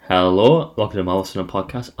Hello, welcome to my Cinema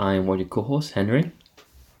Podcast. I am one of your co-hosts, Henry.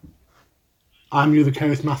 I'm your other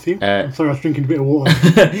co-host, Matthew. I'm sorry, I was drinking a bit of water.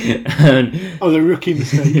 I was a rookie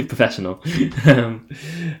mistake. Professional.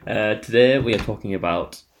 Today we are talking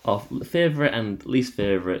about our favourite and least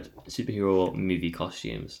favourite superhero movie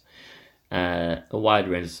costumes. A wide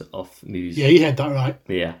range of movies. Yeah, you had that right.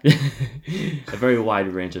 Yeah. A very wide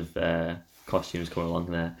range of costumes coming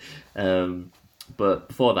along there. But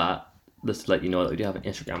before that, let's let you know that we do have an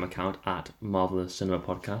Instagram account at Marvelous Cinema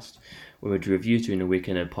Podcast, where we do reviews during the week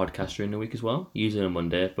and a podcast during the week as well, usually on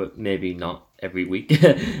Monday, but maybe not every week.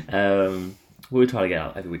 We'll try to get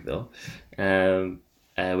out every week though.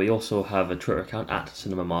 We also have a Twitter account at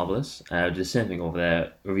Cinema Marvelous. Do the same thing over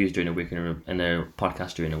there, reviews during the week and a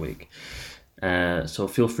podcast during the week. So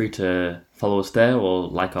feel free to follow us there or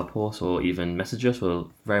like our posts or even message us.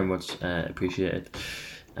 We'll very much appreciate it.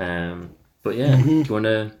 But yeah, do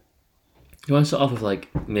you want to start off with like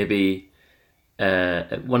maybe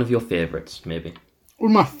one of your favourites, maybe? One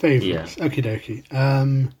of my favourites. Yeah. Okie dokie.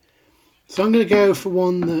 So I'm going to go for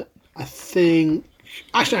one that I think...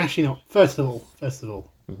 Actually not. First of all,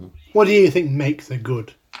 what do you think makes a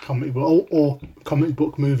good comic book or comic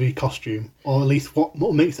book movie costume? Or at least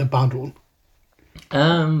what makes a bad one?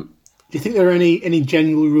 Do you think there are any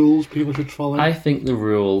general rules people should follow? I think the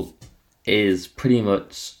rule is pretty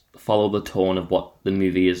much follow the tone of what the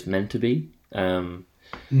movie is meant to be. I'm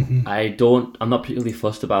not particularly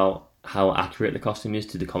fussed about how accurate the costume is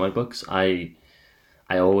to the comic books. I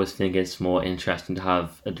always think it's more interesting to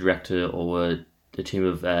have a director or a team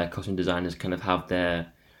of costume designers kind of have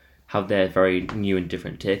their very new and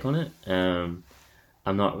different take on it. I'm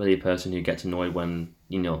not really a person who gets annoyed when,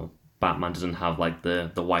 Batman doesn't have like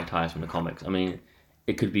the white eyes from the comics. I mean,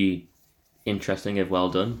 it could be interesting if well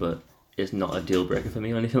done, but it's not a deal breaker for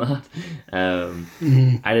me or anything like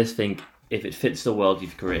that. I just think if it fits the world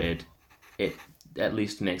you've created, it at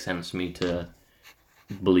least makes sense for me to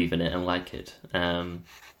believe in it and like it. But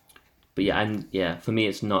for me,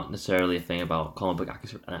 it's not necessarily a thing about comic book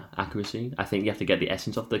accuracy. I think you have to get the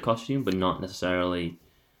essence of the costume, but not necessarily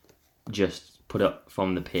just put it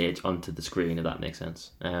from the page onto the screen, if that makes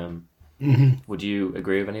sense. Would you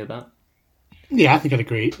agree with any of that? Yeah, I think I'd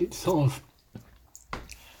agree. It's sort of,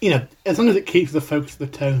 as long as it keeps the focus of the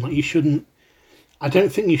tone, like you shouldn't. I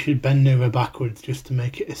don't think you should bend over backwards just to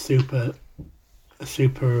make it a super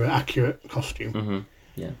accurate costume.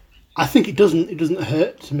 Yeah. I think it doesn't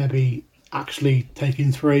hurt to maybe actually take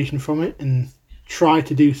inspiration from it and try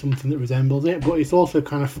to do something that resembles it, but it's also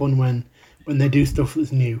kind of fun when they do stuff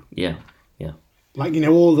that's new. Yeah. Like,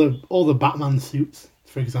 all the Batman suits,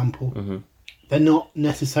 for example, they're not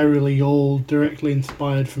necessarily all directly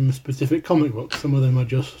inspired from a specific comic book. Some of them are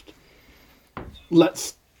just,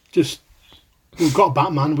 we've got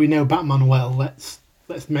Batman, we know Batman well, let's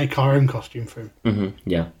make our own costume for him.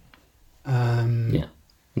 Yeah. Yeah.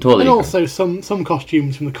 Totally. And also some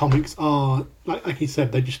costumes from the comics are like you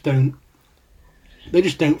said, they just don't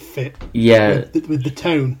fit. Yeah. With the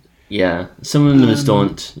tone. Yeah. Some of them just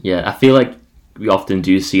don't. Yeah. I feel like we often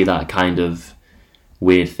do see that kind of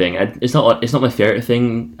weird thing. It's not my favourite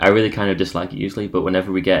thing. I really kind of dislike it usually, but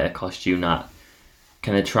whenever we get a costume that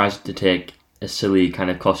kind of tries to take a silly kind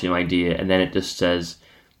of costume idea and then it just says,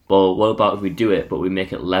 well, what about if we do it, but we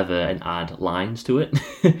make it leather and add lines to it?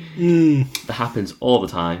 That happens all the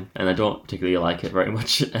time, and I don't particularly like it very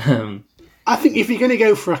much. I think if you're going to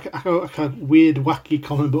go for a weird, wacky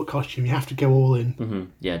comic book costume, you have to go all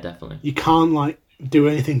in. Yeah, definitely. You can't do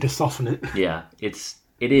anything to soften it. Yeah, it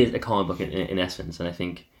is a comic book in essence, and I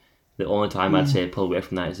think the only time I'd say pull away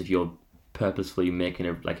from that is if you're purposefully making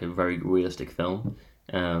a very realistic film.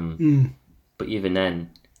 But even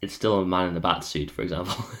then, it's still a man in a bat suit, for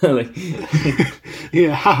example.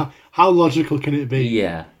 Yeah, how logical can it be?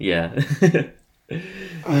 Yeah. Yeah.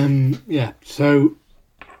 So,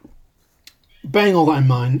 bearing all that in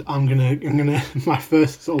mind, I'm gonna my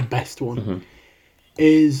first sort of best one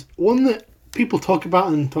is one that people talk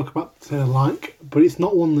about like, but it's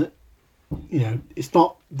not one that it's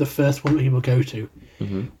not the first one that people go to.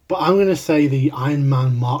 But I'm gonna say the Iron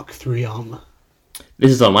Man Mark III armor.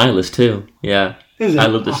 This is on my list too. Yeah. Is it? I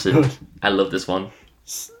love this suit. I love this one.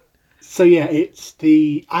 So yeah, it's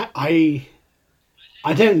the I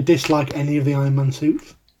don't dislike any of the Iron Man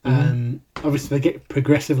suits. Obviously, they get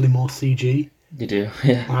progressively more CG. You do,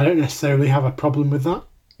 yeah. I don't necessarily have a problem with that.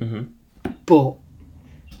 But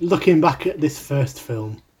looking back at this first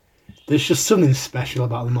film, there's just something special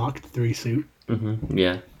about the Mark III suit.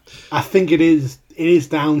 Yeah. I think it is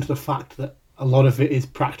down to the fact that a lot of it is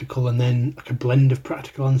practical and then a blend of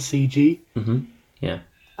practical and CG. Yeah.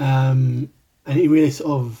 And it really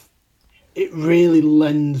sort of it really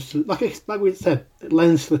lends, like we said, it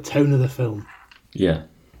lends to the tone of the film. Yeah.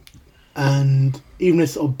 And even if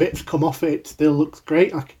sort of bits come off it still looks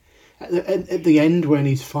great. Like at the end when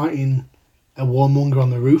he's fighting a warmonger on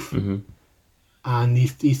the roof, and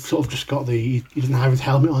he's sort of just got he doesn't have his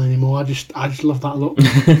helmet on anymore. I just love that look.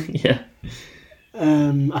 Yeah.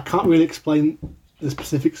 I can't really explain the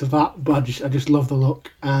specifics of that, but I just love the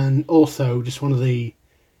look, and also just one of the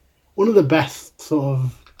best sort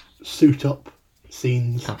of suit up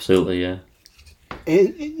scenes. Absolutely, yeah.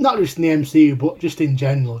 Not just in the MCU, but just in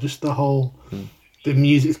general. Just the whole, the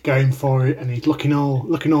music's going for it, and he's looking all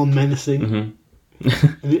menacing, and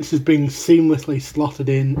it's just being seamlessly slotted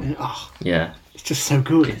in. And, yeah, it's just so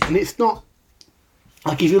good. And it's not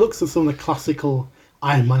like, if you look at some of the classical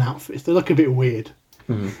Iron Man outfits, they look a bit weird.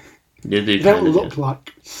 They don't look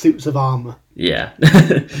like suits of armor. Yeah,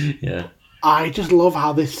 yeah. I just love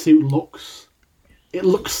how this suit looks. It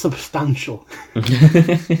looks substantial.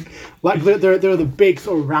 Like there are the big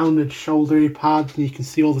sort of rounded shouldery pads, and you can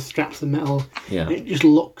see all the straps of metal. Yeah. It just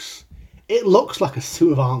looks like a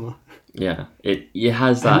suit of armor. Yeah, it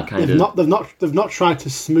has that kind of. They've not tried to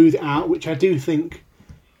smooth it out, which I do think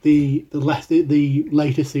the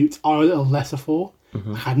later suits are a little lesser for.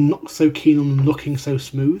 I'm not so keen on them looking so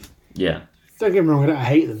smooth. Yeah. Don't get me wrong, I don't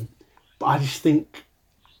hate them, but I just think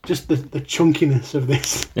just the chunkiness of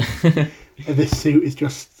this. This suit is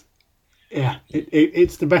just,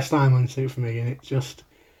 it's the best Iron Man suit for me, and it's just,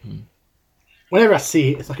 whenever I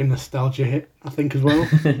see it, it's like a nostalgia hit, I think, as well.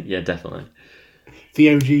 Yeah, definitely.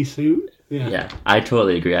 The OG suit, Yeah, I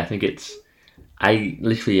totally agree. I think I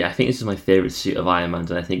think this is my favourite suit of Iron Man's,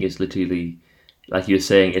 and I think it's literally, like you were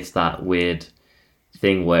saying, it's that weird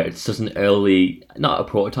thing where it's just an early, not a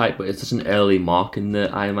prototype, but it's just an early mark in the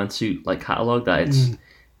Iron Man suit, like, catalogue, that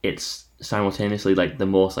it's simultaneously like the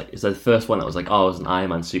most, like, it's the first one that was like, oh, it was an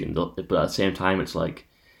Iron Man suit, but at the same time it's like,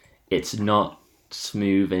 it's not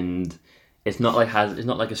smooth, and it's not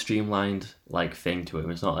like a streamlined like thing to him.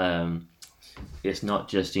 It's not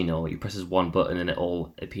just, he presses one button and it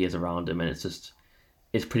all appears around him, and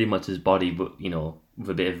it's pretty much his body, but with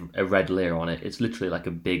a bit of a red layer on it. It's literally like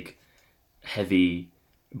a big, heavy,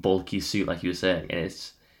 bulky suit, like you were saying, and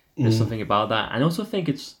there's something about that. I also think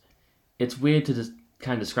it's weird to just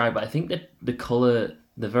kind of describe, but I think that the color,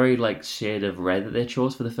 the very like shade of red that they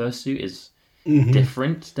chose for the first suit is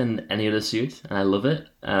different than any other suit, and I love it.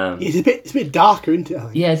 It's a bit darker, isn't it? I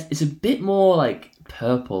think? Yeah, it's a bit more like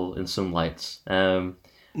purple in some lights, and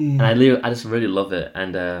I just really love it,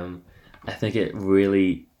 and I think it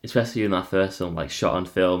really, especially in that first film, like shot on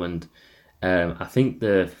film, and I think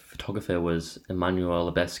the photographer was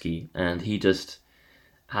Emmanuel Lubezki, and he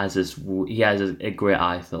has a great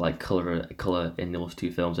eye for like color in those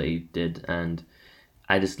two films that he did, and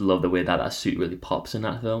I just love the way that suit really pops in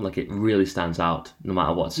that film. Like, it really stands out no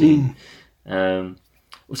matter what scene.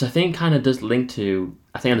 Which I think kind of does link to,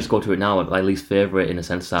 I think I'll just go to it now, my least favourite, in the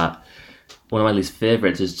sense that one of my least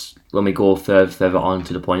favourites is when we go further on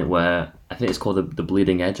to the point where I think it's called the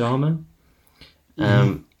bleeding edge armour.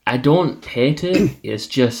 I don't hate it, it's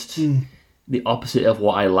just the opposite of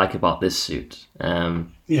what I like about this suit. I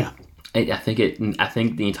think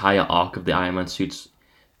the entire arc of the Iron Man suits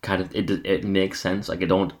kind of it makes sense. Like, I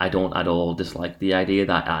don't at all dislike the idea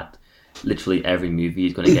that at literally every movie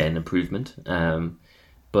is going to get an improvement.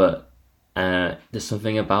 But there's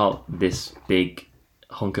something about this big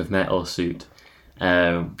hunk of metal suit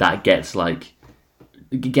that gets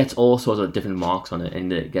all sorts of different marks on it,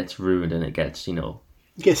 and it gets ruined, and it gets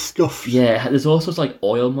gets scuffed. Yeah, there's all sorts of like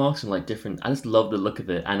oil marks and like different. I just love the look of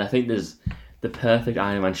it, and I think there's the perfect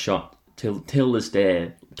Iron Man shot till this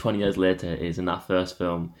day, 20 years later, is in that first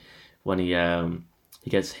film when he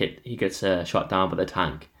gets shot down by the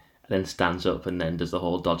tank, and then stands up and then does the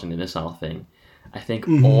whole dodging the missile thing. I think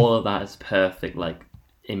all of that is perfect, like,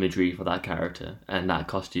 imagery for that character, and that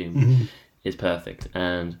costume is perfect.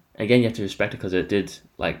 And again, you have to respect it because it did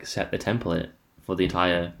like set the template for the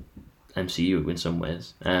entire MCU in some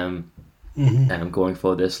ways. And I'm going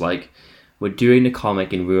for this, like, we're doing the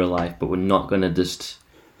comic in real life, but we're not going to just,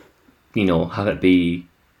 have it be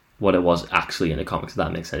what it was actually in the comics, if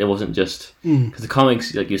that makes sense. It wasn't just, because the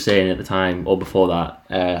comics, like you're saying at the time, or before that,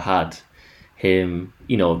 had him,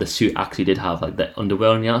 the suit actually did have like the underwear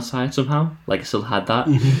on the outside somehow, like it still had that,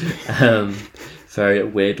 very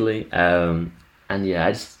weirdly. And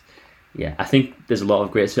I think there's a lot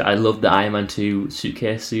of great suits. I love the Iron Man 2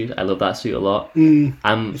 suitcase suit. I love that suit a lot.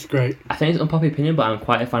 It's great. I think it's an unpopular opinion, but I'm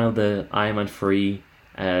quite a fan of the Iron Man 3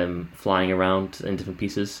 flying around in different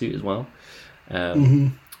pieces suit as well.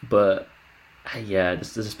 But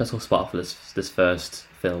there's a special spot for this first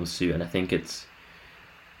film suit, and I think it's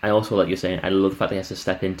I also, like you're saying, I love the fact that he has to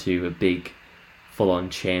step into a big, full-on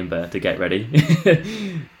chamber to get ready.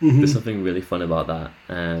 There's something really fun about that.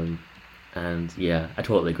 And yeah, I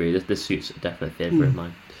totally agree. This suit's definitely a favourite of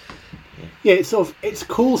mine. Yeah, it's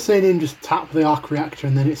cool seeing him just tap the arc reactor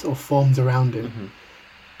and then it sort of forms around him.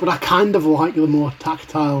 But I kind of like the more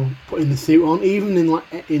tactile putting the suit on, even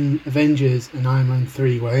in Avengers and Iron Man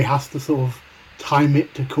 3, where he has to sort of time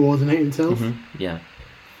it to coordinate himself. Yeah.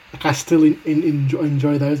 Like I still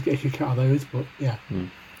enjoy those, get a kick out of those, but yeah.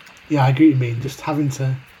 Yeah, I agree with you mean. Just having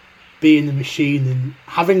to be in the machine and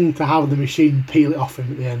having to have the machine peel it off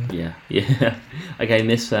him at the end. Yeah. Again,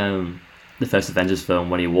 this the first Avengers film,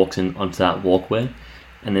 when he walks in onto that walkway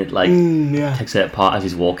and it takes it apart as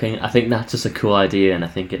he's walking. I think that's just a cool idea, and I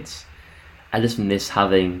think I just miss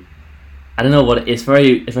having, I don't know what it's a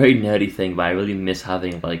very nerdy thing, but I really miss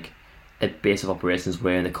having like a base of operations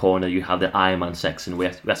where in the corner you have the Iron Man section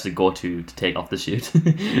where we have to go to take off the suit.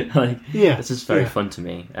 This is very fun to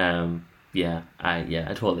me. I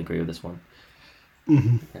totally agree with this one.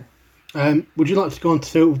 Would you like to go on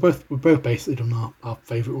to we've both basically done our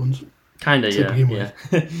favourite ones? Kinda, yeah.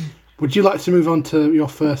 Would you like to move on to your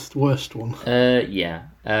first worst one? Yeah.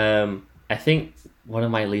 I think one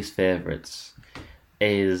of my least favourites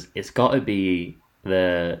is, it's got to be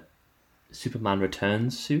the Superman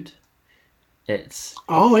Returns suit. It's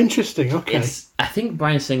interesting. Okay. I think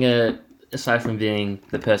Bryan Singer, aside from being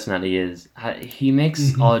the person that he is, he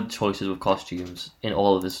makes odd choices with costumes in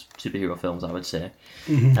all of his superhero films, I would say.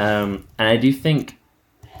 And I do think,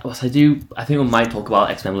 I think we might talk about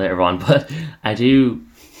X-Men later on, but I do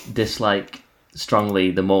dislike strongly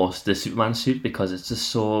the most the Superman suit, because it's just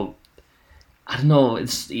so, I don't know,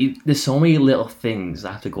 there's so many little things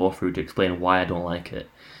I have to go through to explain why I don't like it.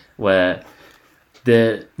 Where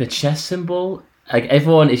the chest symbol, like,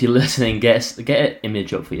 everyone, if you're listening, get an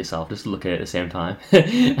image up for yourself, just look at it at the same time.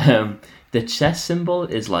 The chest symbol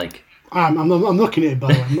is like, I'm looking at it,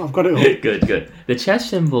 by the way. I've got it up. Good. The chest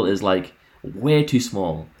symbol is like way too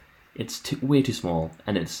small. It's way too small,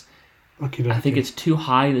 and it's, I think it's too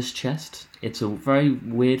high in his chest. It's a very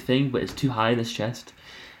weird thing, but it's too high in his chest.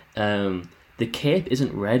 The cape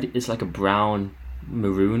isn't red; it's like a brown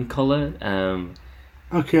maroon color.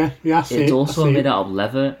 Okay, yeah, I see it's also made out of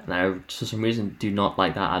leather, and I, for some reason, do not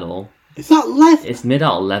like that at all. Is that leather? It's made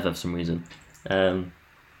out of leather for some reason.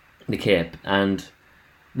 The cape, and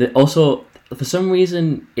also, for some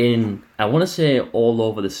reason, I want to say all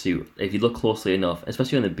over the suit, if you look closely enough,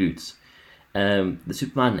 especially on the boots, the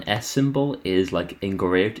Superman S symbol is like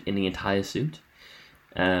engraved in the entire suit.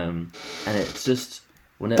 And it's just...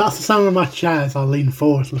 That's the sound of my chair as I lean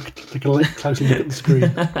forward to take a closer look at the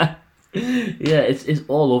screen. Yeah, it's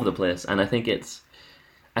all over the place, and I think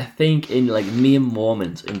in like mere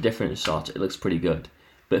moments in different shots it looks pretty good,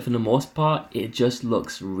 but for the most part it just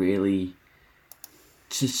looks really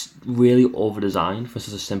over designed for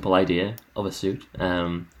such a simple idea of a suit.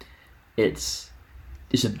 It's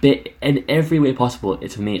a bit, in every way possible,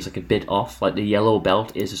 for me it's like a bit off. Like the yellow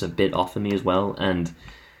belt is just a bit off for me as well, and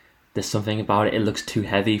there's something about it. It looks too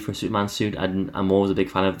heavy for a Superman suit. I'm always a big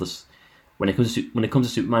fan of this. When it comes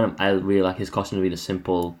to Superman, I really like his costume to be just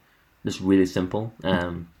really simple.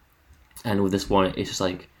 And with this one, it's just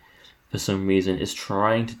like, for some reason, it's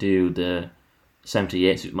trying to do the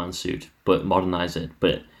 78 Superman suit, but modernize it.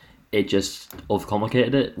 But it just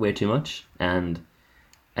overcomplicated it way too much. And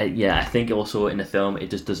I think also in the film, it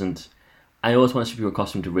just doesn't. I always want a superhero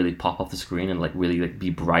costume to really pop off the screen and like really like be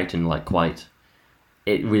bright and like quite.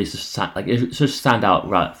 It really just it should stand out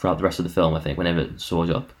right throughout the rest of the film. I think whenever it shows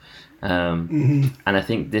up. And I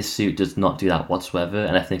think this suit does not do that whatsoever,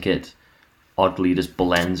 and I think it oddly just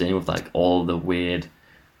blends in with like all the weird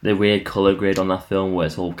color grade on that film, where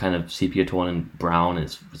it's all kind of sepia tone and brown, and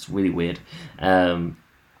it's really weird. I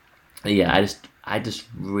just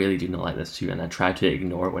really do not like this suit, and I try to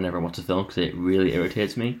ignore it whenever I watch the film because it really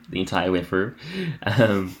irritates me the entire way through.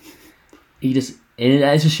 It's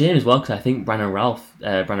a shame as well, because I think Brandon Routh,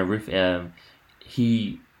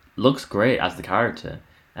 he looks great as the character.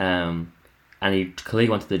 And he clearly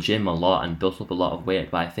went to the gym a lot and built up a lot of weight,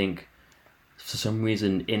 but I think for some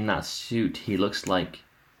reason in that suit he looks like,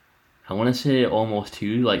 I want to say almost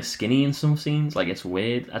too like skinny in some scenes. Like, it's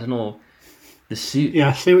weird. I don't know, the suit. Yeah,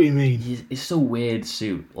 I see what you mean. It's just a weird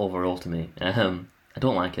suit overall to me. I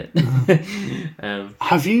don't like it.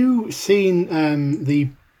 Have you seen the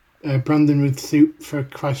Brandon Routh suit for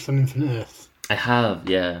Crisis on Infinite Earth? I have,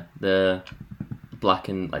 yeah. The black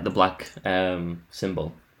and like the black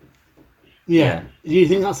symbol. Yeah. Do you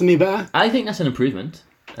think that's any better? I think that's an improvement.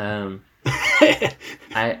 I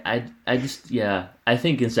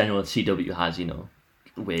think in general CW has,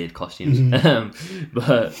 weird costumes.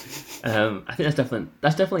 But I think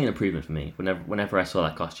that's definitely an improvement for me. Whenever I saw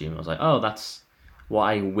that costume, I was like, oh, that's what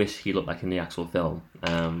I wish he looked like in the actual film.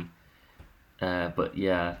 But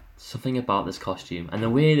yeah, something about this costume and the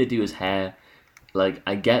way they do his hair, like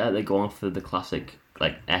I get that they're going for the classic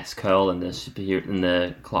like S curl and the superhero and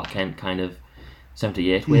the Clark Kent kind of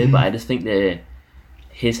 78 way, but I just think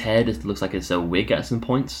his hair just looks like it's a wig at some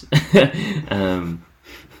points. This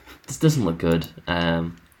doesn't look good.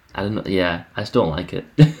 I don't know. Yeah, I just don't like it.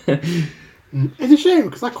 It's a shame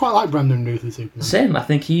because I quite like Brandon Routh as Superman. Same. I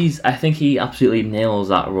think he absolutely nails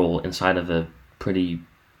that role inside of a pretty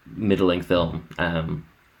middling film.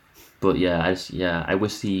 But yeah, I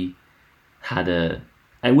wish he had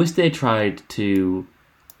I wish they tried to,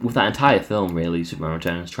 with that entire film, really, Superman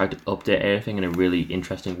Returns, tried to update everything in a really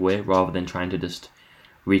interesting way rather than trying to just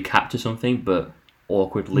recapture something but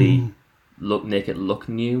awkwardly make it look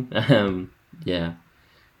new. Yeah,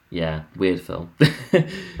 weird film.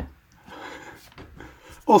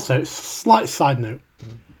 Also, slight side note,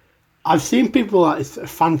 I've seen people that is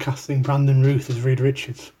fan casting Brandon Routh as Reed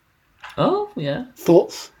Richards. Oh yeah.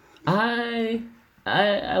 Thoughts? I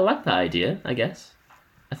like that idea. I guess.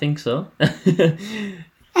 I think so. I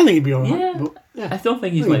think he'd be alright. Yeah. But, yeah. I don't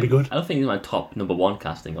think he's my. Be good. I don't think he's my top number one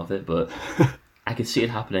casting of it, but I could see it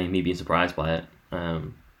happening and me being surprised by it.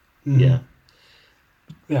 Yeah.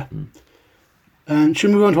 Yeah. Should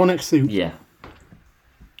we move on to our next suit? Yeah.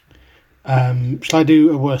 Shall I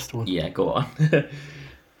do a worst one? Yeah, go on.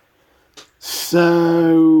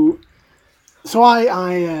 So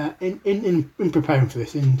I in preparing for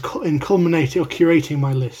this, in culminating or curating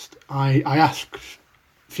my list, I asked a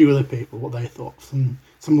few other people what they thought.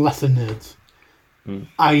 Some lesser nerds,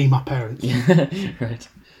 i.e. my parents. Right.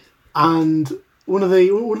 And one of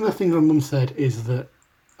the things my mum said is that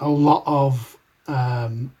a lot of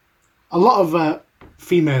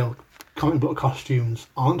female comic book costumes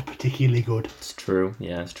aren't particularly good. It's true.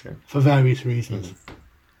 Yeah, it's true. For various reasons.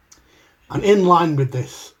 And in line with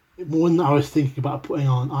this, one that I was thinking about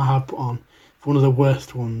I have put on for one of the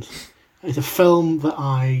worst ones. It's a film that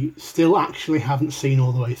I still actually haven't seen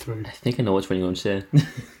all the way through. I think I know which one you're going to say.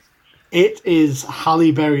 It is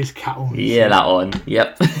Halle Berry's Catwoman. Yeah, that one.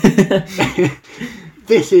 Yep.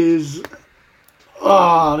 This is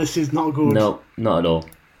not good. No, not at all.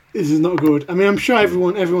 This is not good. I mean, I'm sure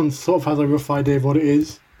everyone sort of has a rough idea of what it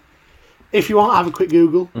is. If you want, have a quick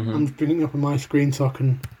Google. I'm bringing it up on my screen so I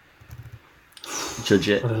can judge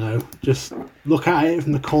it. I don't know. Just look at it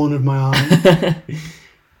from the corner of my eye.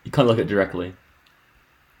 You can't look at it directly.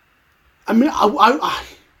 I mean, I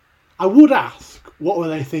would ask, what were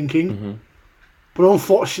they thinking? But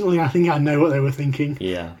unfortunately, I think I know what they were thinking.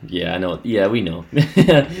 Yeah, I know. Yeah, we know.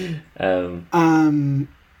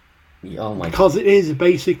 Oh my! Because it is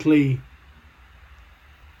basically,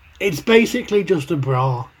 just a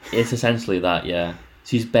bra. It's essentially that. Yeah,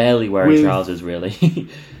 she's barely wearing trousers, really.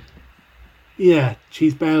 Yeah,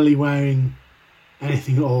 she's barely wearing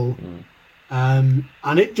anything at all. And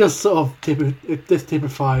it just sort of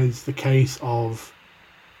typifies the case of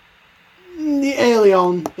in the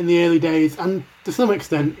early days, and to some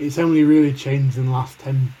extent it's only really changed in the last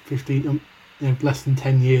 10, 15, less than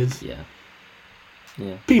 10 years. Yeah.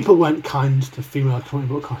 People weren't kind to female comic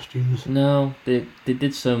book costumes. No, they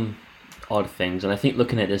did some odd things, and I think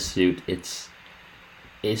looking at this suit, it's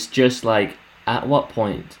just like, at what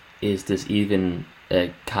point is this even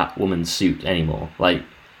a Catwoman suit anymore? Like,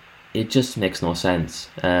 it just makes no sense.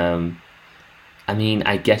 I mean,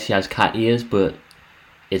 I guess she has cat ears, but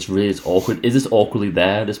it's awkward. Is this awkwardly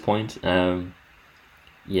there at this point? Yeah.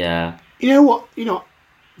 You know what?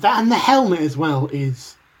 That, and the helmet as well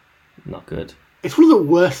is not good. It's one of the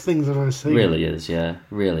worst things I've ever seen. Really is, yeah,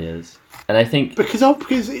 really is. And I think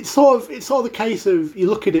because it's sort of the case of, you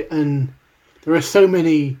look at it and there are so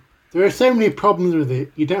many problems with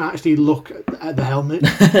it. You don't actually look at the helmet.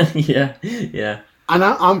 Yeah. And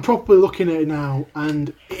I'm properly looking at it now,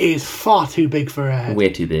 and it is far too big for her head. Way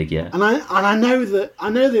too big, yeah. And I know that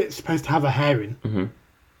it's supposed to have her hair in,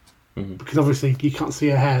 because obviously you can't see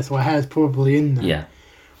her hair, so her hair's probably in there. Yeah.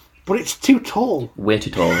 But it's too tall. Way too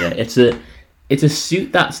tall. Yeah. It's a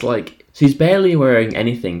suit that's like, she's barely wearing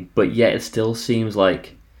anything, but yet it still seems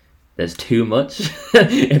like there's too much.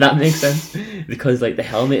 If that makes sense, because like the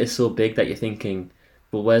helmet is so big that you're thinking,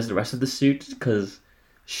 well, where's the rest of the suit? Because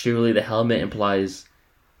surely the helmet implies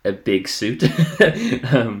a big suit.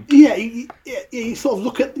 You sort of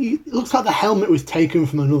look at it looks like the helmet was taken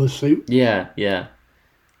from another suit. Yeah.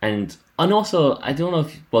 And also, I don't know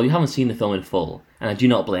if, well, you haven't seen the film in full, and I do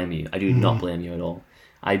not blame you. I do not blame you at all.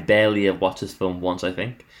 I barely have watched this film once, I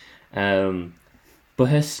think. But But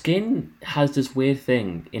her skin has this weird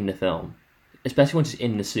thing in the film, especially when she's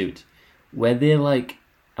in the suit, where they're like,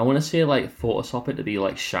 I want to say like Photoshop it to be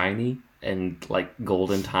like shiny and like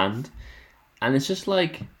golden tanned, and it's just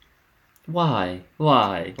like, why?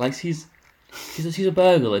 Like she's a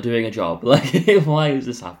burglar doing a job. Like, why is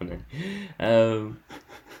this happening?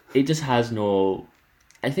 It just has no.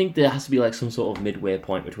 I think there has to be like some sort of midway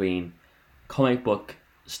point between comic book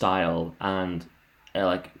style and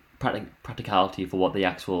like practicality for what the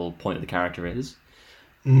actual point of the character is,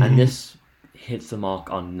 and this hits the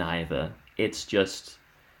mark on neither. It's just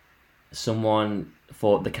someone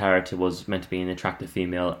thought the character was meant to be an attractive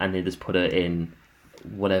female, and they just put her in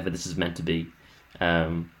whatever this is meant to be,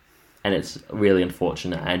 and it's really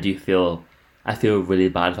unfortunate. I feel really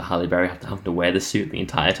bad for Halle Berry having to wear the suit the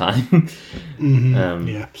entire time.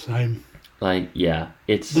 Yeah, same. Like, yeah,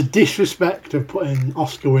 it's the disrespect of putting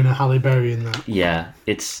Oscar winner Halle Berry in that. Yeah,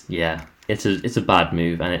 it's a bad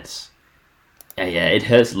move, and it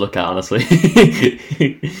hurts to look at, honestly.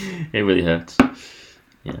 It really hurts.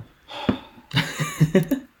 Yeah.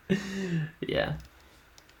 Yeah.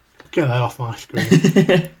 Get that off my screen.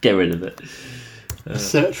 Get rid of it.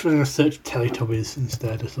 Search Teletubbies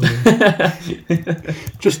instead or something.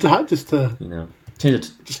 just to you know,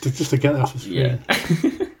 just to get that off the screen. Yeah.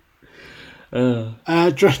 Do you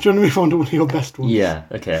want to move on to one of your best ones? Yeah.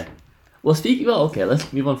 Okay. Well,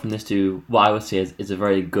 let's move on from this to what I would say is a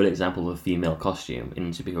very good example of a female costume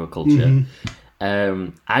in superhero culture.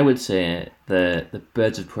 I would say the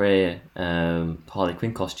Birds of Prey Harley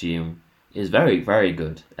Quinn costume is very, very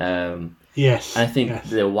good. Yes. And I think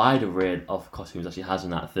the wide array of costumes that she has in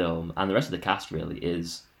that film, and the rest of the cast really,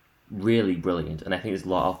 is really brilliant. And I think there's a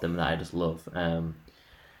lot of them that I just love.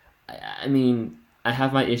 I mean, I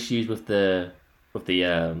have my issues with the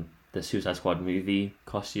Suicide Squad movie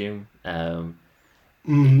costume. The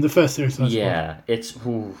first Suicide Squad. Yeah, it's.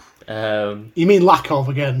 You mean lack of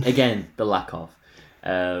again? Again, the lack of.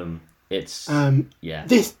 It's. Yeah.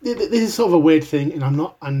 This is sort of a weird thing, and I'm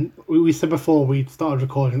not. And we said before we started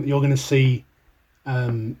recording that you're going to see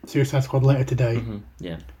Suicide Squad later today. Mm-hmm.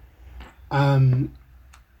 Yeah. And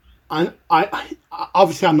I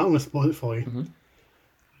obviously I'm not going to spoil it for you. Mm-hmm.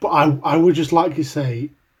 But I would just like to say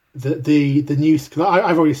that the new, because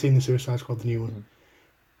I've already seen the Suicide Squad, the new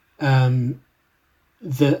one.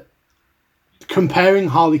 That comparing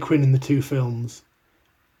Harley Quinn in the two films,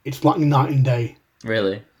 it's like night and day.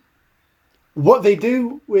 Really? What they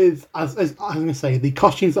do with, as I'm going to say, the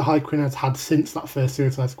costumes that Harley Quinn has had since that first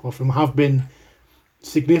Suicide Squad film have been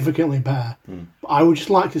significantly better. But I would just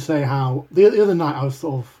like to say how the other night I was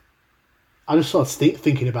sort of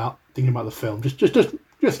thinking about the film, just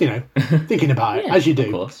you know, thinking about it, as you do.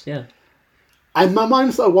 Of course, yeah. And my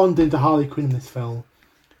mind sort of wandered into Harley Quinn in this film.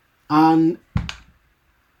 And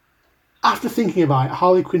after thinking about it,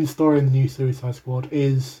 Harley Quinn's story in the new Suicide Squad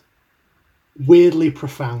is weirdly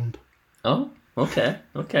profound. Oh, okay.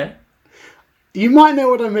 You might know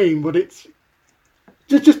what I mean, but it's...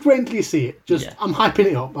 Just wait until you see it. I'm hyping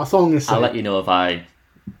it up. That's all I'm going to say. I'll let you know if I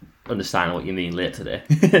understand what you mean later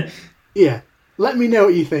today. Yeah. Let me know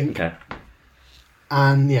what you think. Okay.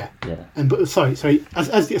 And yeah. But sorry. Sorry,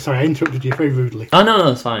 I interrupted you very rudely. Oh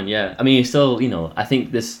no, it's fine. Yeah, I mean, it's still, you know, I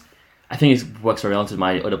think it works very well to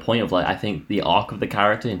my other point of like, I think the arc of the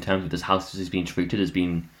character in terms of this how he's being treated has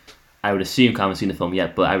been, I would assume, I haven't seen the film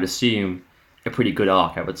yet, but I would assume a pretty good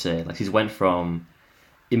arc. I would say like he's went from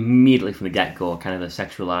immediately from the get go kind of a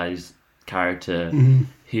sexualized character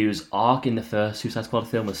whose arc in the first Suicide Squad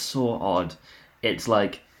film was so odd. It's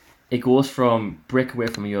like it goes from break away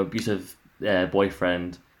from your abusive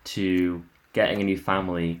boyfriend to getting a new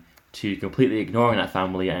family to completely ignoring that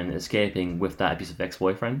family and escaping with that abusive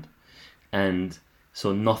ex-boyfriend, and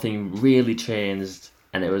so nothing really changed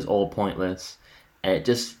and it was all pointless.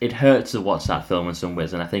 It hurts to watch that film in some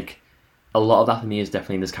ways, and I think a lot of that for me is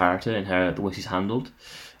definitely this character and the way she's handled,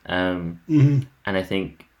 and I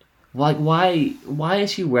think like why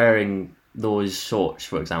is she wearing those shorts,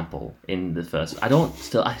 for example, in the first. I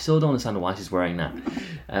still don't understand why she's wearing that.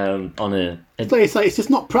 It's just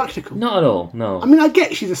not practical. Not at all. No. I mean, I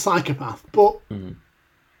get she's a psychopath, but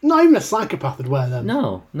not even a psychopath would wear them.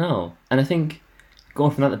 No. And I think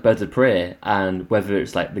going from that to Birds of Prey, and whether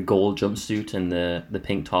it's like the gold jumpsuit and the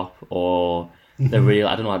pink top, or the real,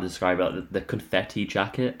 I don't know how to describe it, the confetti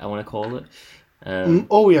jacket, I want to call it.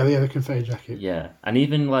 The confetti jacket. Yeah, and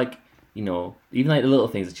even like, you know, even like the little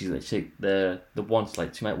things that the once,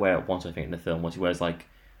 like she might wear it once, I think, in the film, when she wears like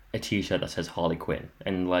a t-shirt that says Harley Quinn,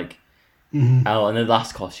 and like and the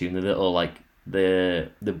last costume, the little like the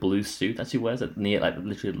blue suit that she wears at near like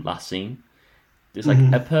literally the last scene. It's like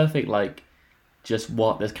a perfect like just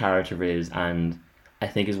what this character is, and I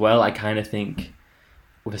think as well, I kind of think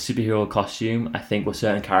with a superhero costume, I think with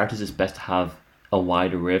certain characters, it's best to have a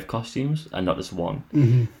wide array of costumes and not just one.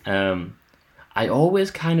 Mm-hmm. I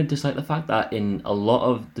always kind of dislike the fact that in a lot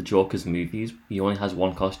of the Joker's movies, he only has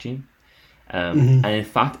one costume. And in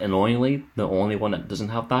fact, annoyingly, the only one that doesn't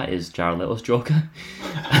have that is Jared Leto's Joker.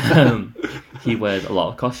 He wears a lot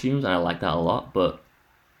of costumes, and I like that a lot. But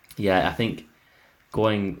yeah, I think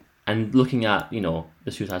going and looking at,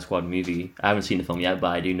 the Suicide Squad movie, I haven't seen the film yet,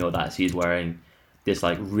 but I do know that he's wearing this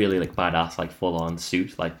like really like badass like full on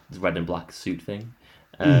suit, like this red and black suit thing,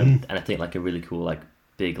 and I think like a really cool like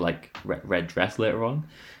big like red dress later on,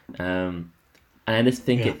 and I just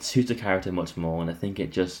think it suits the character much more, and I think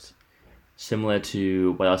it just similar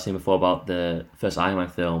to what I was saying before about the first Iron Man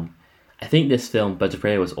film. I think this film Birds of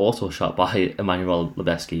Prey was also shot by Emmanuel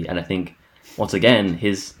Lubezki, and I think once again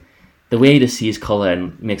the way to see his color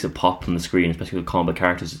and makes it pop on the screen, especially with comic book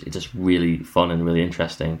characters, it's just really fun and really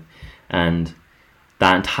interesting, and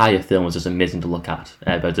that entire film was just amazing to look at,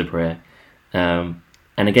 Birds of Prey. And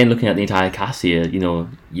again, looking at the entire cast here,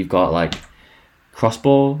 you've got like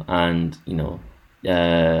Crossbow and,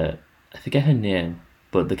 I forget her name,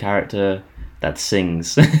 but the character that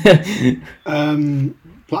sings.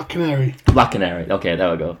 Black Canary. Black Canary, okay, there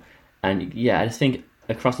we go. And yeah, I just think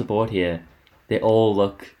across the board here, they all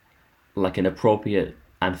look like an appropriate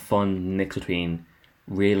and fun mix between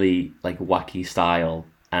really like wacky style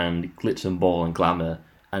and glitz and ball and glamour,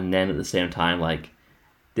 and then at the same time like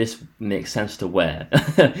this makes sense to wear.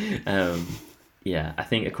 I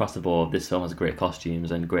think across the board this film has great costumes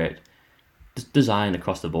and great design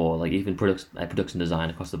across the board, like even production design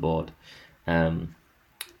across the board. I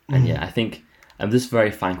think I'm just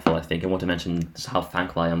very thankful. I think I want to mention just how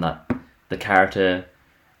thankful I am that the character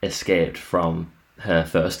escaped from her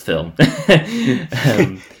first film.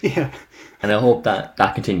 And I hope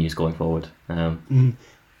that continues going forward.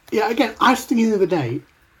 Yeah, again, I was thinking the other day,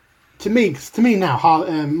 to me now,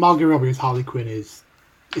 Margot Robbie as Harley Quinn it's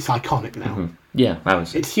iconic now. Mm-hmm. Yeah, I would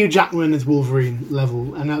say. It's Hugh Jackman as Wolverine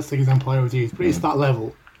level, and that's the example I always use, but it's that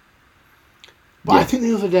level. But I think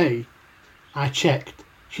the other day, I checked,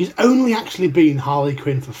 she's only actually been Harley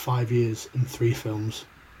Quinn for 5 years in 3 films,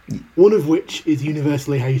 one of which is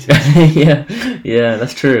universally hated. yeah,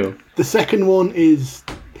 that's true. The second one is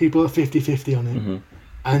people are 50-50 on it,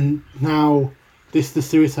 and now... The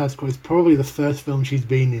Suicide Squad is probably the first film she's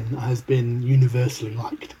been in that has been universally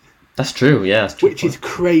liked. That's true, yeah. That's true. Which is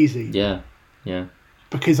crazy. Yeah.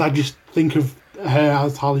 Because I just think of her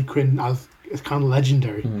as Harley Quinn as kind of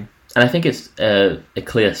legendary. And I think it's a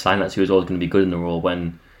clear sign that she was always going to be good in the role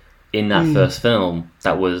when, in that first film,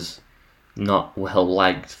 that was not well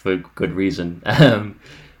liked for good reason. And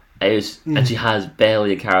she has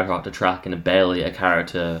barely a character arc to track and barely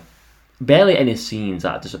any scenes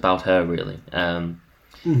that are just about her, really. And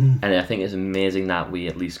I think it's amazing that we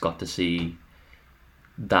at least got to see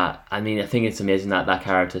that. I mean, I think it's amazing that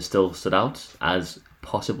character still stood out as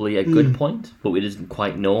possibly a good point, but we didn't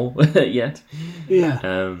quite know yet.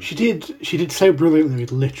 Yeah, she did so brilliantly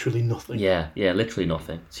with literally nothing. Yeah, literally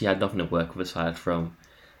nothing. She had nothing to work with aside from...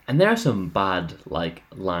 And there are some bad like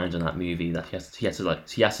lines in that movie that she has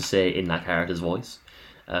to say in that character's voice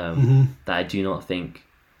that I do not think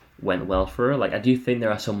went well for her. Like, I do think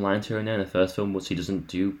there are some lines here and there in the first film which she doesn't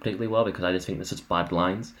do particularly well because I just think they're such bad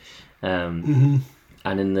lines. And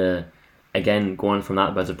in the, again, going from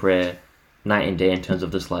that Birds of Prey, night and day in terms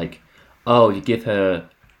of just like, you give her,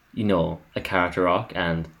 a character arc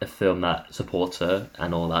and a film that supports her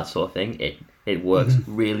and all that sort of thing. It works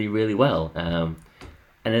really, really well.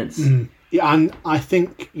 And it's... Yeah, and I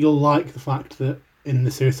think you'll like the fact that in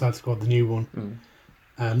the Suicide Squad, the new one,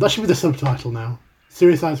 that should be the subtitle now.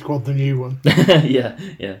 Suicide Squad, the new one. yeah.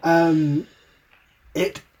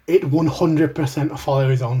 It 100%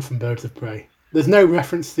 follows on from Birds of Prey. There's no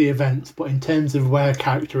reference to the events, but in terms of where a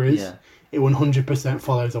character is, it 100%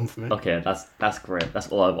 follows on from it. Okay, that's great. That's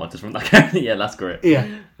all I wanted from that character. Yeah, that's great. Yeah.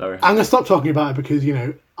 I'm going to stop talking about it because,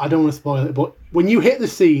 I don't want to spoil it, but when you hit the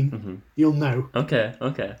scene, you'll know. Okay.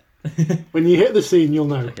 When you hit the scene, you'll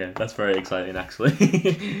know. Okay, that's very exciting, actually.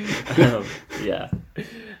 Yeah.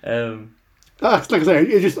 Like I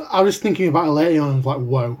say, I was thinking about it later on and was like,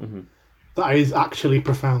 whoa, that is actually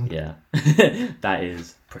profound. Yeah, that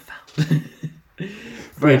is profound.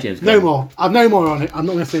 Very James Gunn. No more. I've no more on it. I'm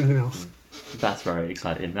not going to say anything else. That's very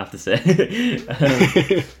exciting, I have to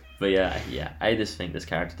say. But yeah, I just think this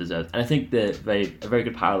character deserves... And I think a very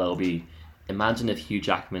good parallel will be, imagine if Hugh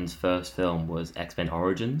Jackman's first film was X-Men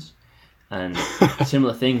Origins, and a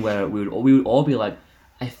similar thing where we would all be like,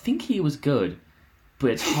 I think he was good,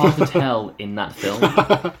 but it's hard to tell in that film.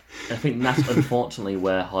 I think that's unfortunately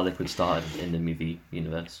where Harley Quinn started in the movie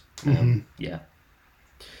universe. Yeah.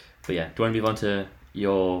 But yeah, do you want to move on to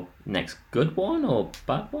your next good one or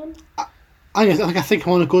bad one? I think I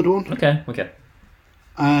want a good one. Okay.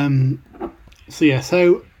 So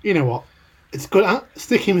you know what? It's good.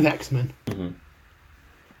 Sticking with X-Men.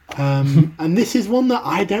 And this is one that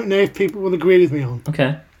I don't know if people will agree with me on.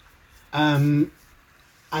 Okay.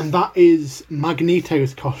 And that is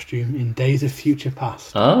Magneto's costume in Days of Future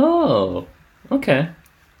Past. Oh, okay.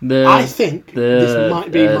 I think this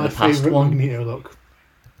might be my favourite Magneto look.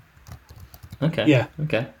 Okay. Yeah.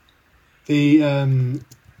 Okay.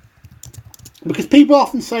 Because people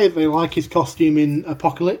often say they like his costume in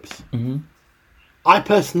Apocalypse. I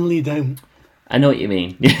personally don't. I know what you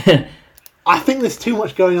mean. I think there's too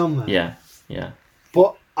much going on there. Yeah.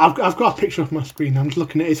 But I've got a picture of my screen. I'm just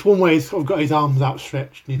looking at it. It's one way he's sort of got his arms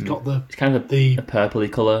outstretched and he's got it's kind of a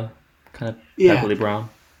purpley colour, kind of purpley brown.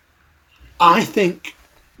 I think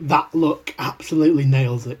that look absolutely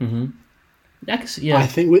nails it. Yeah. I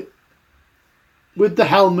think with the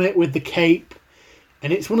helmet, with the cape,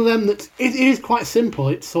 and it's one of them that it is quite simple.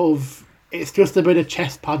 It's it's just a bit of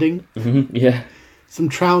chest padding, yeah, some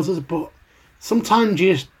trousers, but sometimes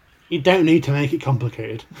you don't need to make it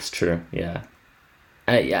complicated. It's true. Yeah.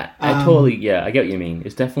 I totally I get what you mean.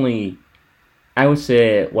 It's definitely, I would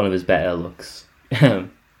say, one of his better looks.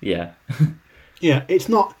 Yeah. Yeah, it's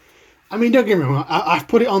not. I mean, don't get me wrong. I've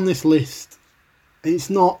put it on this list. It's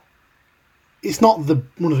not one of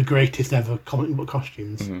the greatest ever comic book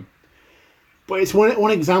costumes, but it's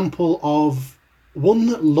one example of one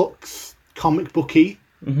that looks comic booky,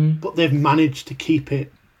 but they've managed to keep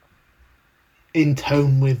it in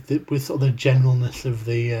tone with sort of the generalness of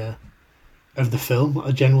the film, like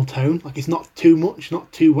the general tone. Like it's not too much,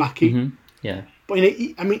 not too wacky. Yeah. But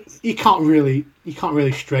you can't really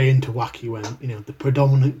stray into wacky when the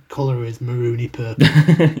predominant colour is maroony purple.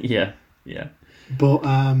 Yeah. But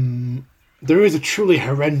there is a truly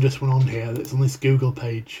horrendous one on here that's on this Google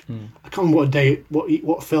page. I can't remember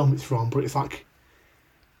what film it's from, but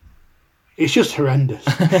it's just horrendous.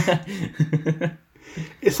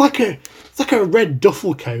 It's like a red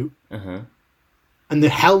duffel coat, and the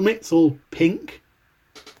helmet's all pink.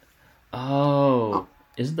 Oh,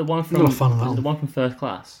 is it the one from? I'm not a fan of that. Is it the one from First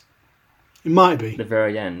Class? It might be the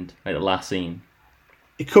very end, like the last scene.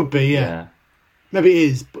 It could be, yeah. Maybe it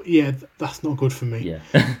is, but yeah, that's not good for me. Yeah.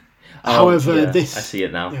 However, this I see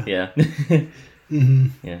it now. Yeah.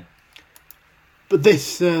 Yeah. But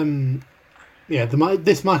this,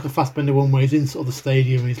 this Michael Fassbender one where he's in sort of the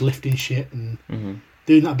stadium, he's lifting shit and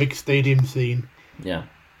doing that big stadium scene. Yeah.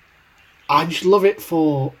 I just love it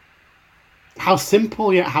for how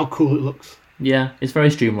simple yet how cool it looks. Yeah, it's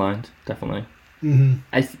very streamlined, definitely.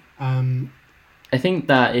 I think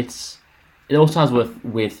that it also has a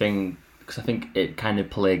weird thing because I think it kind of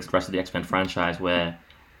plagues the rest of the X-Men franchise where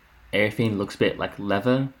everything looks a bit like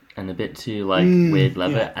leather and a bit too weird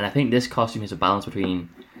leather, and I think this costume has a balance between.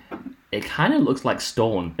 It kind of looks like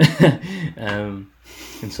stone,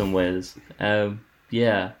 in some ways.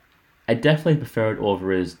 Yeah, I definitely prefer it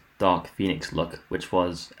over his Dark Phoenix look, which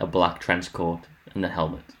was a black trench coat and a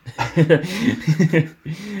helmet.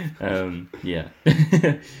 Yeah.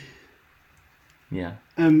 Yeah.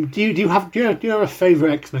 Do you have a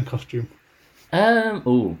favourite X-Men costume? I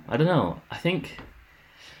don't know.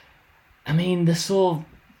 They're so.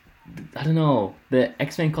 I don't know. The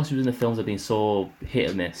X-Men costumes in the films have been so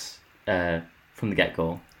hit or miss from the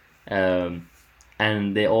get-go.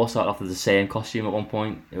 And they all started off as the same costume at one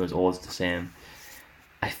point. It was always the same.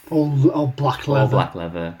 All black leather. All black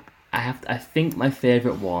leather. I think my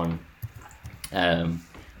favourite one,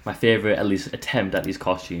 my favourite at least attempt at these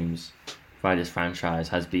costumes by this franchise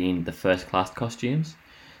has been the First Class costumes.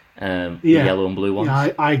 The yellow and blue ones.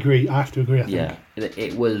 Yeah, I agree. I have to agree. I think. Yeah,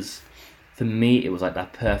 it was. For me, it was like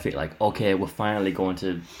that perfect. Like, okay, we're finally going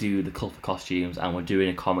to do the colourful costumes, and we're doing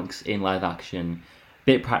a comics in live action.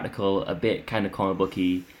 Bit practical, a bit kind of comic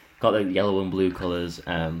booky. Got the yellow and blue colours.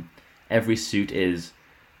 Every suit is,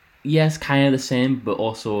 yes, kind of the same, but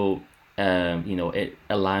also, it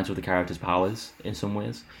aligns with the character's powers in some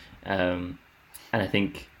ways. And I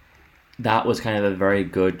think that was kind of a very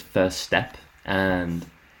good first step. And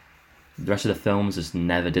the rest of the films just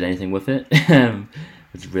never did anything with it,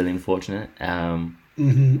 which is really unfortunate. I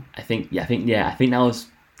think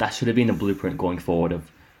that should have been a blueprint going forward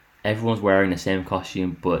of. Everyone's wearing the same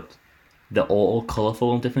costume, but they're all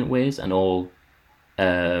colourful in different ways and all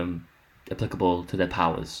applicable to their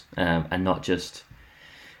powers, and not just,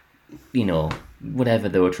 whatever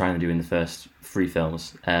they were trying to do in the first three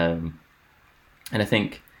films. And I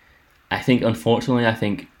think I think, unfortunately,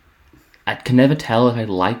 I can never tell if I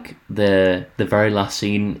like the very last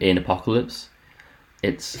scene in Apocalypse.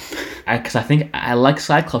 Because I think I like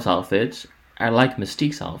Cyclops' outfit, I like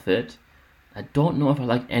Mystique's outfit. I don't know if I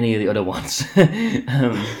like any of the other ones.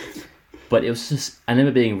 But it was just, I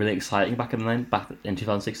remember being really exciting back in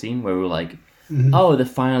 2016, where we were like, oh, they're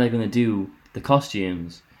finally going to do the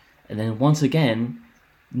costumes. And then once again,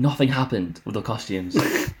 nothing happened with the costumes.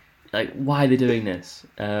 Like, why are they doing this?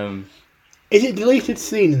 Is it deleted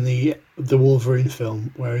scene in the Wolverine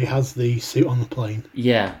film where he has the suit on the plane?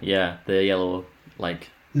 Yeah, the yellow,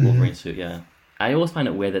 Wolverine suit, yeah. I always find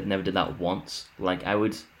it weird that they never did that once. Like, I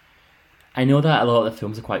know that a lot of the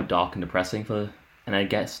films are quite dark and depressing and I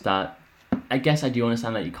guess I do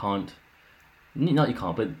understand that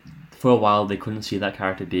but for a while they couldn't see that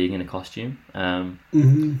character being in a costume.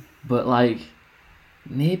 But like,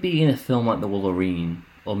 maybe in a film like The Wolverine,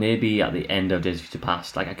 or maybe at the end of Days of Future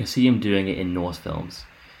Past, like I can see him doing it in Norse films.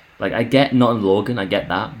 Like, I get not in Logan, I get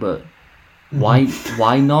that, but why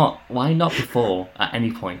not before at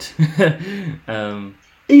any point?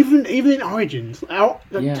 Even in Origins,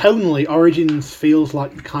 tonally, Origins feels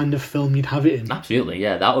like the kind of film you'd have it in. Absolutely,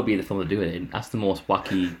 yeah, that would be the film to do it in. That's the most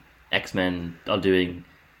wacky. X-Men are doing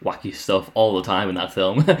wacky stuff all the time in that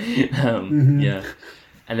film. Yeah,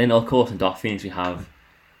 and then of course in Dark Phoenix we have,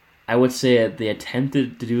 I would say they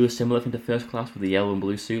attempted to do a similar thing to First Class with the yellow and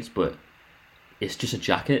blue suits, but it's just a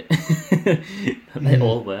jacket that they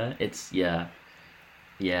all wear. It's yeah.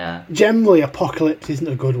 Generally, Apocalypse isn't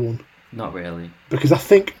a good one. Not really. Because I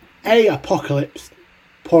think, Apocalypse,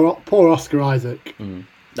 poor Oscar Isaac.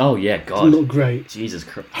 Oh, yeah, God. Doesn't look great. Jesus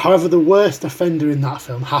Christ. However, the worst offender in that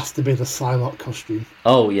film has to be the Psylocke costume.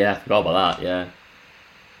 Oh, yeah, I forgot about that,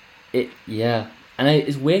 yeah. And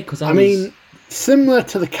it's weird because I mean, similar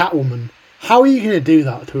to the Catwoman, how are you going to do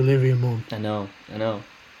that to Olivia Munn? I know.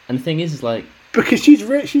 And the thing is like... Because she's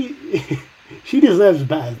rich, she deserves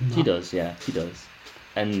better than that. She does, yeah, she does.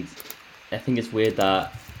 And I think it's weird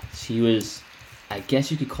that she was, I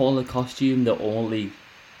guess you could call her costume the only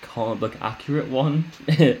comic book accurate one,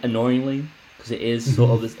 annoyingly, because it is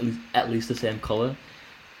sort of at least the same colour,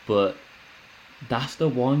 but that's the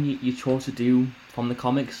one you chose to do from the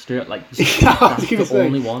comics straight, like that's the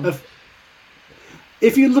only one.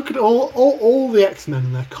 If you look at all the X-Men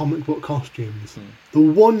and their comic book costumes, the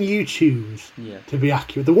one you choose to be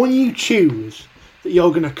accurate, the one you choose that you're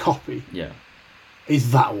going to copy,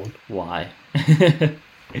 is that one. Why?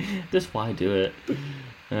 Just why do it?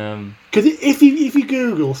 Because if you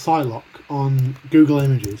Google Psylocke on Google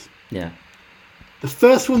Images, the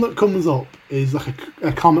first one that comes up is like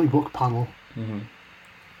a comic book panel,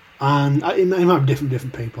 and it might be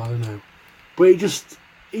different people, I don't know, but you just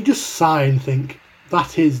sigh and think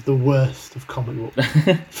that is the worst of comic books.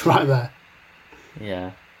 It's right there.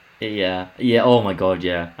 Yeah. Oh my God,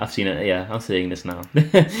 yeah. I've seen it. Yeah, I'm seeing this now.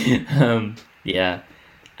 Yeah.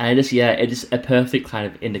 And it's just a perfect kind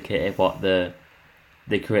of indicator of what the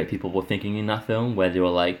creative people were thinking in that film, where they were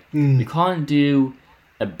like, we can't do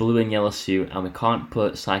a blue and yellow suit, and we can't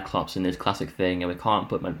put Cyclops in this classic thing, and we can't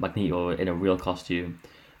put Magneto in a real costume.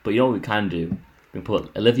 But you know what we can do? We can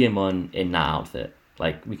put Olivia Munn in that outfit.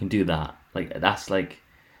 Like, we can do that. Like, that's like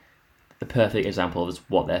the perfect example of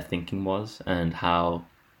what their thinking was, and how,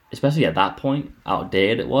 especially at that point,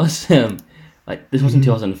 outdated it was. Like, this wasn't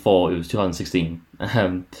 2004, it was 2016.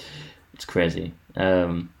 It's crazy.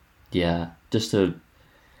 Just a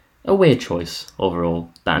weird choice overall,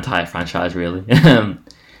 that entire franchise, really. It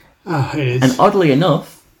is. And oddly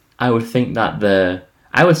enough, I would say that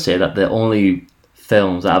the only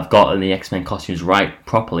films that have gotten the X-Men costumes right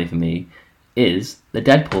properly for me is the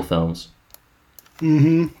Deadpool films.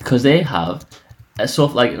 Because they have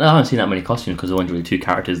sort of like, I haven't seen that many costumes because there's only really two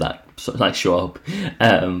characters that sort of like show up,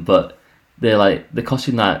 but they're like the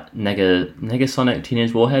costume that Negasonic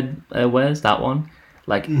Teenage Warhead wears, that one,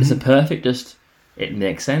 like it's a perfect, just, it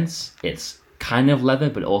makes sense, it's kind of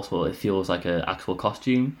leather but also it feels like an actual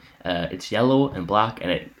costume, it's yellow and black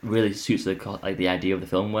and it really suits the idea of the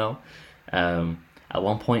film well. At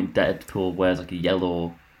one point Deadpool wears like a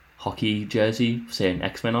yellow hockey jersey saying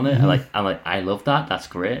X-Men on it. I'm like, I love that. That's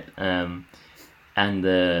great. And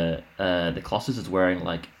the Colossus is wearing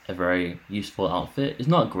like a very useful outfit. It's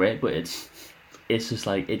not great, but it's just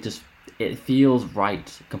like it feels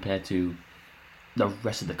right compared to the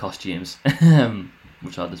rest of the costumes,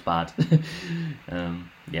 which are just bad.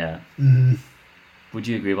 Would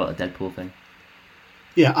you agree about the Deadpool thing?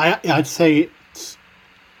 Yeah, I'd say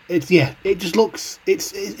it just looks,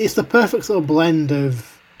 it's the perfect sort of blend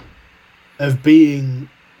of being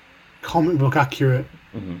comic book accurate,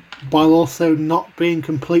 while also not being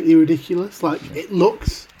completely ridiculous. Like, it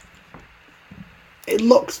looks it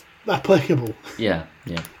looks applicable. Yeah.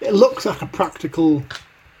 It looks like a practical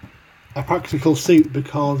suit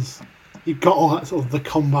because you've got all that sort of the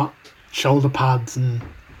combat shoulder pads and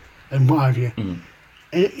what have you. Mm.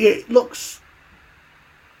 It looks.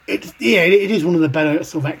 It is one of the better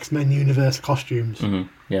sort of X-Men universe costumes. Mm-hmm.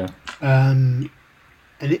 Yeah. And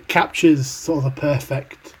it captures sort of the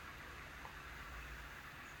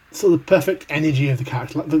perfect energy of the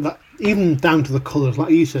character, like that, even down to the colours. Like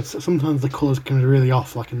you said, sometimes the colours can be really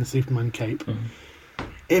off, like in the Superman cape. Mm-hmm.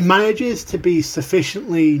 It manages to be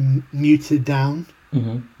sufficiently muted down,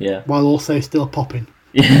 yeah, while also still popping.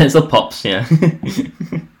 Yeah, it still pops. Yeah,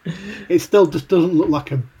 it still just doesn't look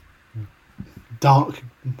like a dark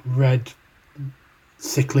red,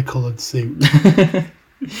 sickly coloured suit.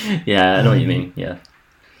 Yeah, I know what you mean. Yeah,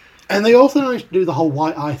 and they also managed to do the whole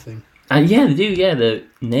white eye thing. And yeah, they do. Yeah, they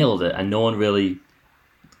nailed it, and no one really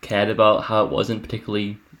cared about how it wasn't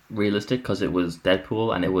particularly realistic because it was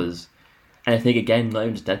Deadpool, and it was. And I think again, not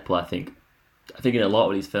even just Deadpool. I think in a lot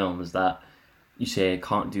of these films that you say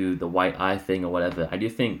can't do the white eye thing or whatever. I do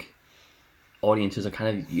think audiences are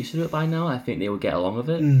kind of used to it by now. I think they would get along with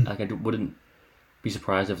it. Like I wouldn't be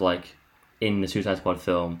surprised if like in the Suicide Squad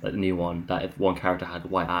film, like the new one, that if one character had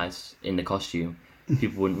white eyes in the costume,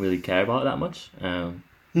 people wouldn't really care about it that much.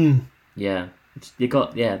 Yeah, they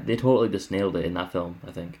totally just nailed it in that film. I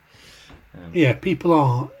think. Yeah, people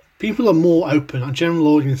are more open. Our general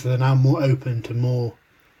audiences are now more open to more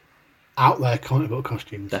out there comic book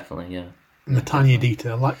costumes. Definitely, yeah. And the tinier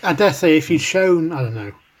detail. Like I dare say, if you'd shown, I don't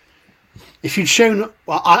know,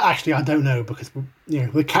 well, I don't know because the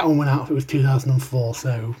Catwoman outfit was 2004,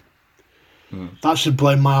 so that should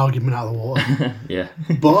blow my argument out of the water. Yeah,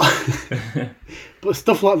 but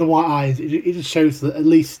stuff like the white eyes, it just shows that at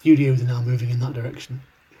least studios are now moving in that direction.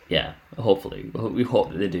 Yeah, hopefully, we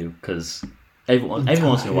hope that they do because every once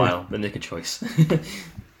in a while they make a choice.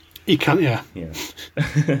 You can't, yeah.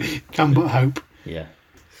 Can but hope. Yeah.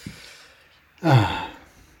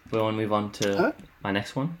 We want to move on to my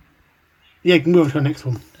next one? Yeah, you can move on to the next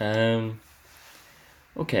one.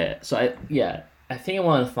 Okay, so I think I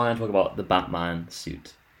want to finally talk about the Batman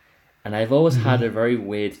suit. And I've always had a very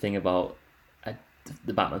weird thing about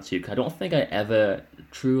the Batman suit, because I don't think I ever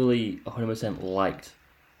truly 100% liked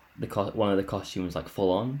one of the costumes like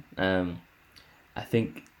full on. I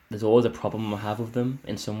think there's always a problem I have with them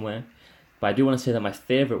in some way. But I do want to say that my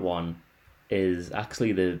favourite one is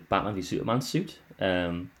actually the Batman v Superman suit,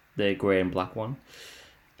 the grey and black one.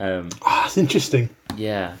 That's interesting.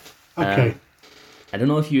 Yeah. Okay. I don't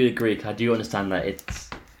know if you agree, because I do understand that it's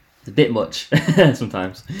a bit much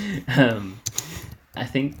sometimes. I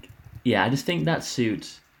just think that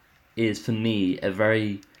suit is, for me, I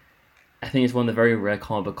think it's one of the very rare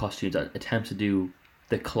comic book costumes that attempts to do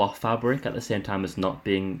the cloth fabric at the same time as not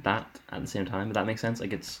being that at the same time. If that makes sense,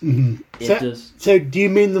 like it's does. So do you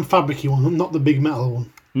mean the fabricy one, not the big metal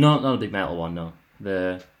one? No, not the big metal one. No,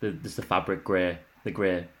 the fabric grey,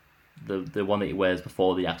 the one that he wears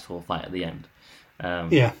before the actual fight at the end.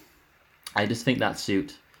 Yeah, I just think that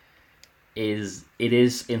suit is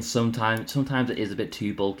in sometimes it is a bit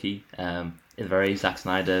too bulky. It's a very Zack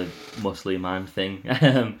Snyder muscly man thing,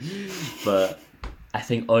 but I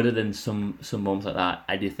think other than some moments like that,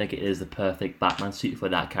 I do think it is the perfect Batman suit for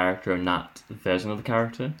that character and that version of the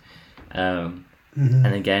character. And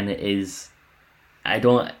again, it is. I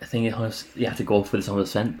don't think you have to go for this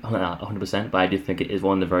 100%, but I do think it is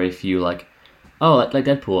one of the very few like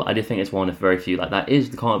Deadpool. I do think it's one of the very few like that is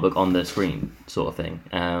the comic book on the screen sort of thing.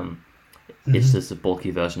 It's just a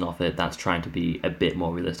bulky version of it that's trying to be a bit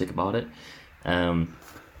more realistic about it.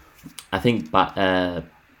 I think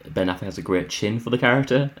Ben Affleck has a great chin for the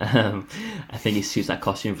character. I think he suits that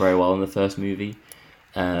costume very well in the first movie.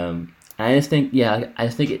 And I just think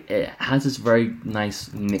it has this very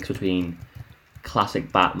nice mix between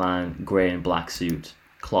classic Batman grey and black suit,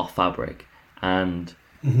 cloth fabric, and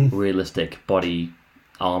realistic body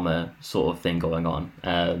armor sort of thing going on.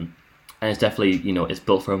 And it's definitely, it's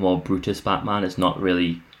built for a more Brutus Batman. It's not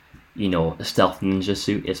really, a stealth ninja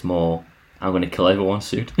suit. It's more, I'm going to kill everyone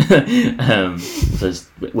suit.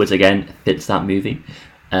 Which again fits that movie.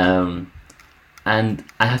 And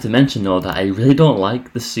I have to mention though that I really don't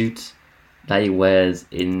like the suit that he wears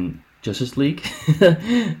in Justice League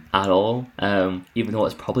at all. Even though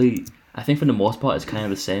it's probably, I think for the most part, it's kind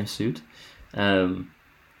of the same suit. I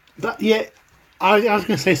was going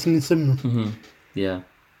to say something similar. Yeah.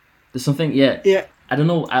 There's something, yeah. I don't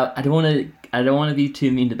know. I don't want to be too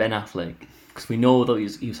mean to Ben Affleck because we know that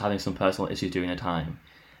he was having some personal issues during the time.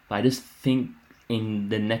 But I just think in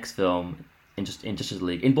the next film, in Justice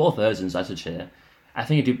League, in both versions, I should share. I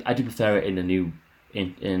think I do prefer it in the new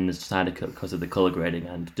in the Snyder Cut because of the color grading,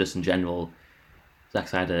 and just in general, Zack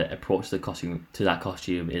Snyder approach to that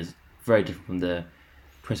costume is very different from the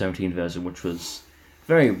 2017 version, which was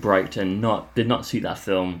very bright and did not suit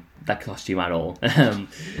that costume at all.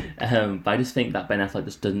 But I just think that Ben Affleck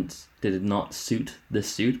just did not suit the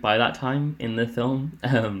suit by that time in the film.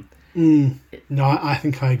 No, I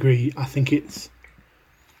think I agree. I think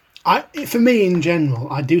for me in general,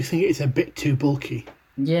 I do think it's a bit too bulky.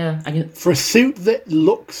 Yeah, for a suit that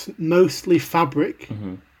looks mostly fabric.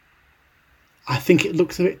 Mm-hmm. I think it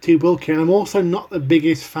looks a bit too bulky, and I'm also not the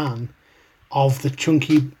biggest fan of the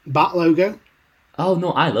chunky bat logo. Oh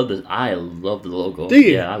no, I love this. I love the logo. Do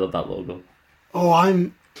you? Yeah, I love that logo. Oh,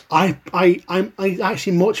 I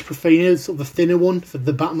actually much prefer sort of the thinner one for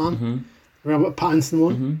the Batman, the Robert Pattinson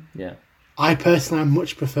one. Mm-hmm. Yeah. I personally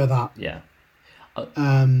much prefer that. Yeah.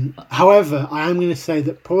 However, I am going to say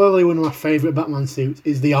that probably one of my favourite Batman suits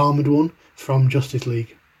is the armoured one from Justice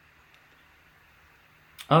League.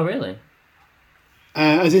 Oh, really?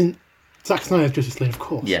 As in Zack Snyder's Justice League, of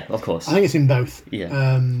course. Yeah, of course. I think it's in both.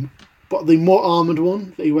 Yeah. But the more armoured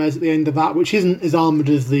one that he wears at the end of that, which isn't as armoured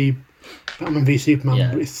as the Batman v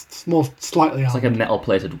Superman, but it's more slightly armoured. It's like a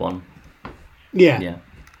metal-plated one. Yeah. Yeah.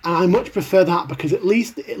 And I much prefer that because at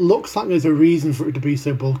least it looks like there's a reason for it to be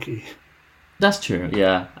so bulky. That's true,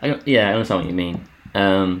 yeah. I understand what you mean.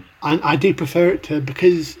 And I do prefer it to,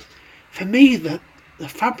 because for me, the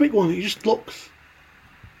fabric one, it just looks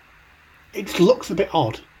a bit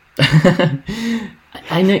odd.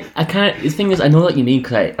 I know. The thing is, I know what you mean.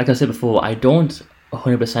 Cause like I said before, I don't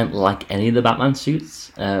 100% like any of the Batman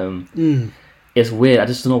suits. It's weird. I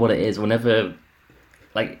just don't know what it is. Whenever,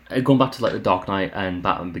 like, going back to like the Dark Knight and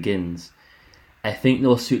Batman Begins, I think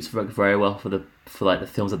those suits work very well for the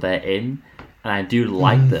films that they're in, and I do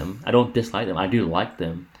like them. I don't dislike them. I do like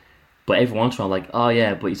them. But every once in a while, I'm like, oh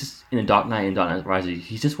yeah, but he's just in the Dark Knight and Dark Knight Rises.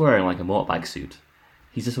 He's just wearing like a motorbike suit.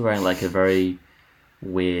 He's just wearing like a very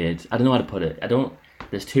weird. I don't know how to put it.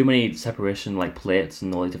 There's too many separation like plates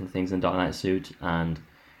and all these different things in the Dark Knight suit, and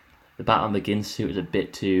the Batman Begins suit is a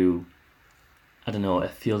bit too. I don't know.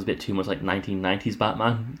 It feels a bit too much like 1990s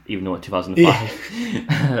Batman, even though it's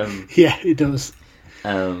 2005. Yeah, it does.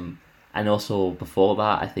 And also before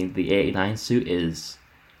that, I think the 89 suit is.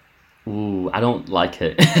 Ooh, I don't like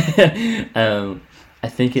it. I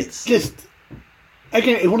think it's just.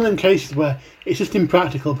 Again, it's one of them cases where it's just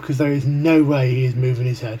impractical because there is no way he is moving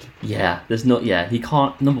his head. Yeah, there's no. Yeah, he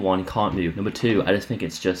can't. Number one, he can't move. Number two, I just think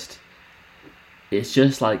it's just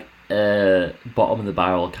like bottom of the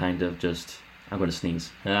barrel kind of just. I'm going to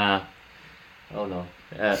sneeze. Oh no.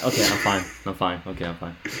 Okay, I'm fine. Okay, I'm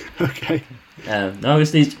fine. Okay. No, I'm going to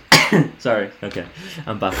sneeze. Sorry. Okay,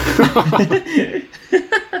 I'm back.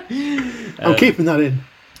 I'm keeping that in.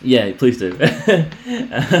 Yeah, please do.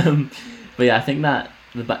 But yeah, I think that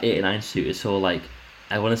the 89 suit is so like,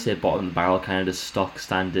 I want to say bottom of the barrel, kind of just stock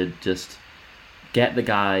standard, just get the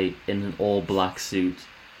guy in an all black suit,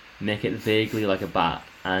 make it vaguely like a bat,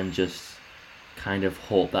 and just kind of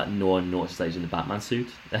hope that no one notices that he's in the Batman suit.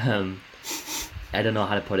 I don't know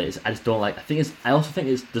how to put it. I just don't like. I also think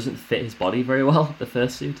it doesn't fit his body very well. The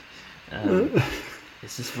first suit,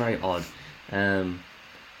 it's just very odd.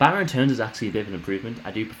 Batman Returns is actually a bit of an improvement. I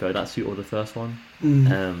do prefer that suit over the first one.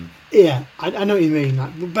 Yeah, I know what you mean.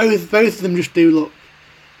 Like, both of them just do look,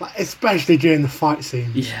 like, especially during the fight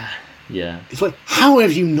scene. Yeah. It's like, how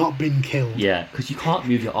have you not been killed? Yeah, because you can't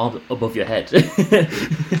move your arm above your head.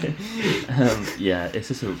 Yeah, it's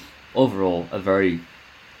just overall a very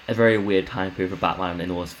weird time period for Batman in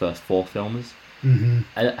those first four films.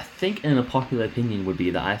 I think an unpopular opinion would be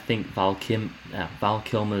that I think Val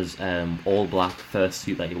Kilmer's all black first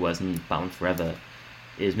suit that he wears in Batman Forever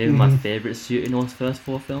is maybe my favourite suit in those first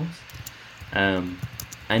four films.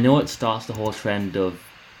 I know it starts the whole trend of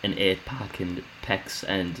an 8-pack and pecs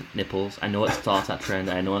and nipples. I know it starts that trend.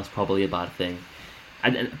 I know it's probably a bad thing.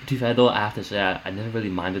 And to be fair though, I have to say I never really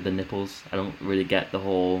minded the nipples. I don't really get the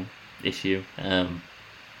whole issue. Yeah,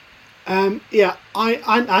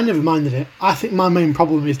 I never minded it. I think my main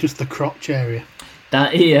problem is just the crotch area.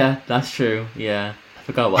 That's true. Yeah, I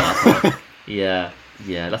forgot about that part. Yeah,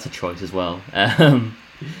 that's a choice as well.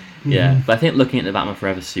 Yeah, but I think looking at the Batman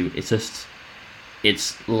Forever suit,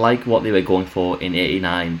 it's like what they were going for in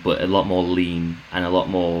 '89, but a lot more lean and a lot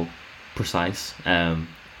more precise. And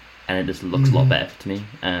it just looks a lot better to me.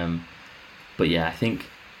 But yeah, I think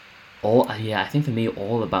for me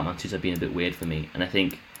all the Batman suits have been a bit weird for me, and I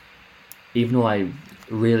think. Even though I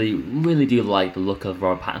really, really do like the look of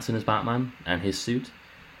Robert Pattinson as Batman and his suit,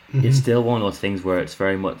 it's still one of those things where it's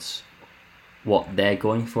very much what they're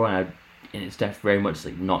going for, and it's very much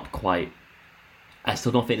like not quite I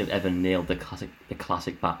still don't think they've ever nailed the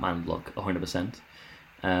classic Batman look 100%.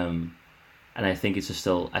 And I think it's just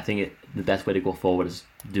still. I think the best way to go forward is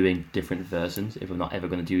doing different versions. If we're not ever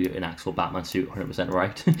going to do an actual Batman suit 100%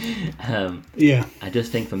 right. Yeah. I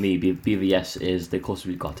just think for me, BVS is the closest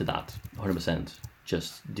we've got to that 100%.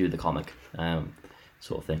 Just do the comic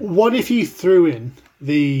sort of thing. What if you threw in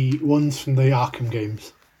the ones from the Arkham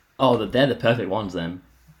games? Oh, they're the perfect ones then.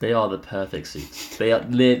 They are the perfect suits. They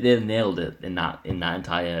nailed it in that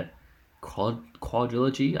entire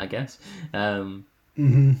quadrilogy, I guess.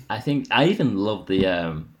 I think I even love the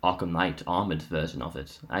Arkham Knight armored version of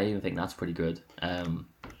it. I even think that's pretty good. I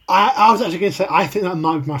was actually going to say I think that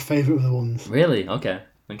might be my favourite of the ones. Really? Okay.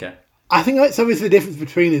 I think that's obviously the difference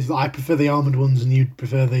between is that I prefer the armoured ones and you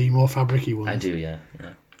prefer the more fabricy ones. I do, yeah.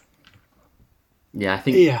 Yeah, I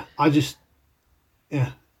think. Yeah, I just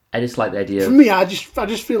like the idea. For me, I just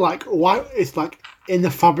feel like why it's like in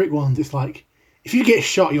the fabric ones. It's like if you get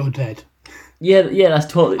shot, you're dead. Yeah,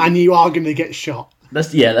 that's totally. And you are going to get shot.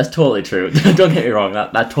 That's totally true. Don't get me wrong.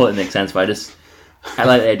 That totally makes sense. But I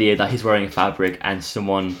like the idea that he's wearing a fabric and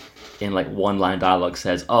someone in like one line dialogue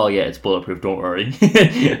says, "Oh yeah, it's bulletproof. Don't worry."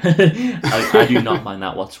 I do not mind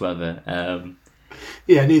that whatsoever.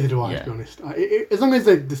 Yeah, neither do I. To be honest, as long as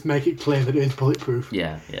they just make it clear that it is bulletproof.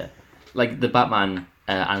 Yeah. Like the Batman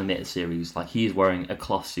animated series, like he's wearing a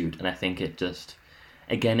cloth suit, and I think it just,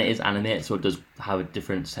 again, it is animated, so it does have a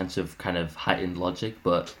different sense of kind of heightened logic,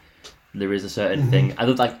 but there is a certain thing. I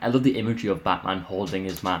love the imagery of Batman holding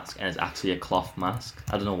his mask, and it's actually a cloth mask.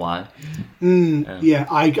 I don't know why. Yeah,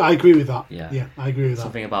 I agree with that. Yeah, I agree with that.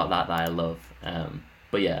 Something about that I love.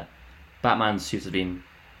 But yeah, Batman's suits have been.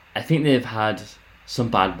 I think they've had some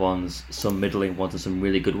bad ones, some middling ones, and some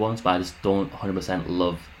really good ones, but I just don't 100%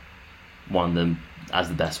 love one of them as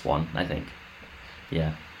the best one. I think.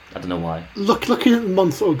 Yeah. I don't know why. Looking at them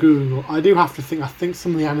on sort of Google, I do have to think. I think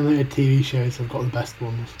some of the animated TV shows have got the best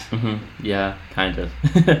ones. Yeah, kind of.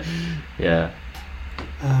 Yeah.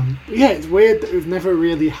 Yeah, it's weird that we've never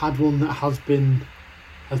really had one that has been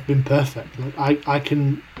perfect. Like I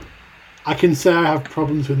can say I have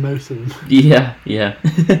problems with most of them. Yeah.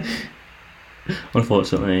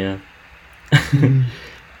 Unfortunately, yeah. Do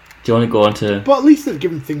you want to go on to? But at least they've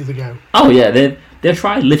given things a go. Oh yeah, they've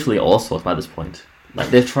tried literally all sorts by this point. Like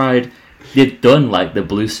they've done like the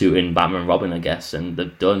blue suit in Batman and Robin, I guess, and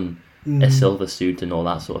they've done a silver suit and all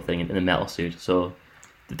that sort of thing in a metal suit. So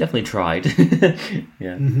they've definitely tried.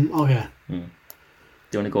 Yeah. Oh yeah. Do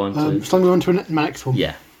you want to go on to? So I'm going to my next one.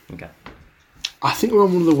 Yeah. Okay. I think we're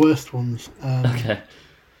on one of the worst ones. Okay.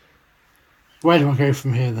 Where do I go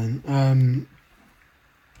from here then?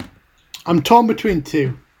 I'm torn between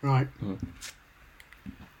two. Right.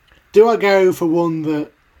 Do I go for one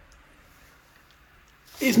that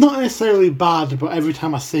it's not necessarily bad, but every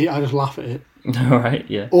time I see it, I just laugh at it? All right,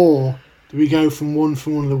 yeah. Or do we go from one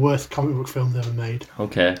of the worst comic book films ever made?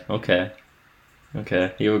 Okay.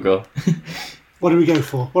 Here we go. What do we go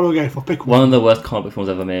for? Pick one. One of the worst comic book films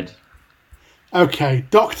ever made. Okay,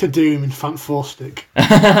 Doctor Doom and Fantastic.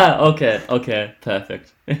 Okay,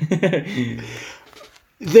 perfect.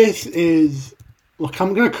 This is... Look,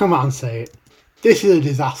 I'm going to come out and say it. This is a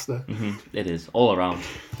disaster. It is, all around.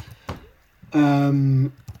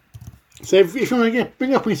 So if you want to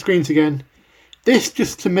bring it up on your screens again, this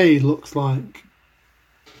just to me looks like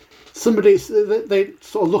somebody they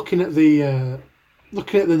sort of looking at the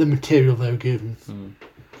material they were given, and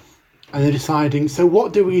they're deciding. So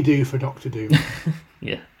what do we do for Doctor Doom?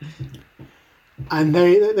 Yeah. And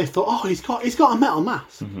they thought, oh, he's got a metal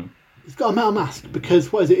mask. He's got a metal mask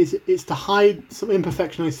because what is it? It's to hide some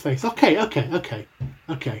imperfection on his face. Okay.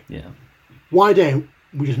 Yeah. Why don't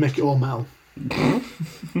we just make it all metal?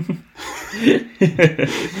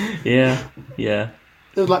 Yeah.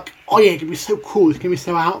 They were like, oh yeah, it's gonna be so cool. It's gonna be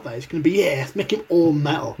so out there. It's gonna be let's make it all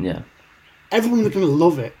metal. Yeah. Everyone's gonna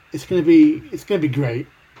love it. It's gonna be great.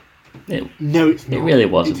 No, it's not. It really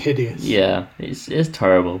wasn't. It's hideous. Yeah, it's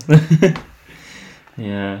terrible.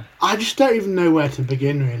 Yeah. I just don't even know where to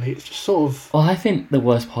begin. Really, it's just sort of. Well, I think the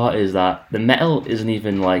worst part is that the metal isn't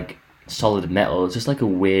even like solid metal. It's just like a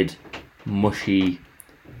weird, mushy.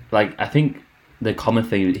 Like I think the common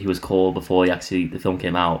thing he was called before the film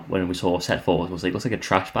came out when we saw set photos was like looks like a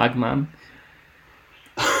trash bag man.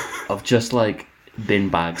 Of just like bin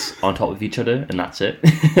bags on top of each other, and that's it.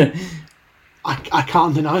 I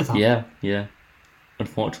can't deny that. Yeah.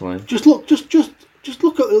 Unfortunately. Just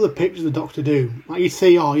look at the other pictures of Doctor Doom. Like you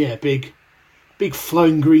see, big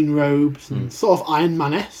flowing green robes and sort of Iron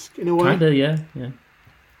Man-esque in a way. Kinda, yeah.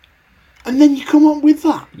 And then you come up with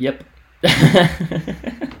that. Yep.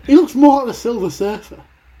 He looks more like the Silver Surfer.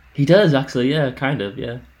 He does actually, yeah, kind of,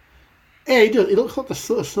 yeah. Yeah, he does. He looks like the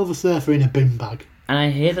sort of Silver Surfer in a bin bag. And I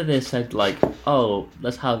hear that they said, like, oh,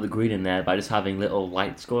 let's have the green in there by just having little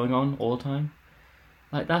lights going on all the time.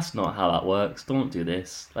 Like, that's not how that works. Don't do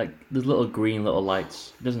this. Like, there's little green little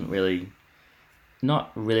lights. It doesn't really...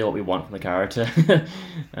 Not really what we want from the character.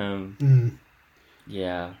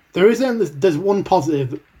 Yeah. There's one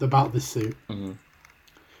positive about this suit. Mm-hmm.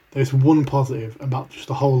 There's one positive about just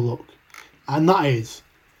the whole look. And that is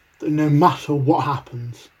that no matter what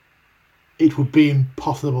happens, it would be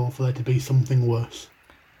impossible for there to be something worse.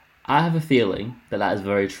 I have a feeling that is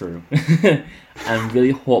very true. I'm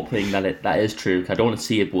really hoping that is true, because I don't want to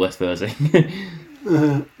see a worse version.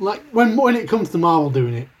 Like, when it comes to Marvel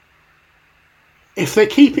doing it, if they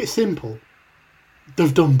keep it simple,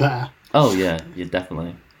 they've done better. Oh, yeah,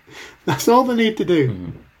 definitely. That's all they need to do.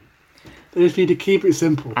 Mm-hmm. They just need to keep it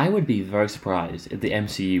simple. I would be very surprised if the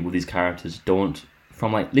MCU with these characters don't,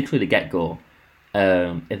 from like literally the get-go,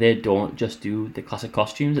 if they don't just do the classic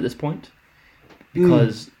costumes at this point.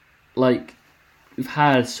 Because, like, we've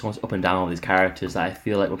had so much up and down with these characters that I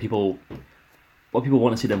feel like what people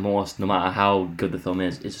want to see the most, no matter how good the film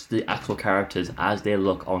is just the actual characters as they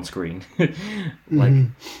look on screen. Yeah.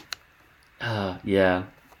 I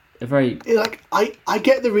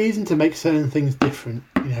get the reason to make certain things different,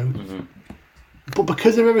 you know. Mm-hmm. But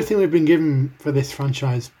because of everything we've been given for this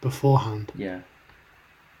franchise beforehand,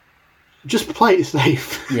 just play it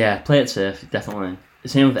safe. Yeah, play it safe, definitely.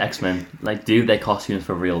 Same with X-Men. Like, do their costumes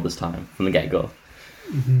for real this time from the get-go.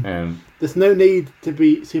 Mm-hmm. There's no need to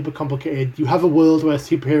be super complicated. You have a world where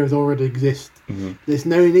superheroes already exist. Mm-hmm. There's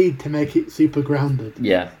no need to make it super grounded.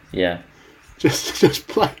 Yeah. Just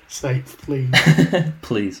play it safe, please.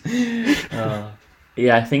 Please.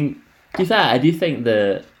 Yeah, I think... I do think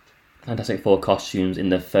the Fantastic Four costumes in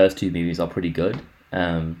the first two movies are pretty good.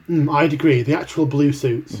 I'd agree. The actual blue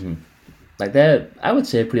suits. Mm-hmm. Like, they're, I would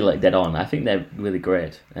say, pretty, like, dead on. I think they're really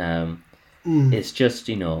great. It's just,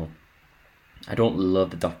 you know... I don't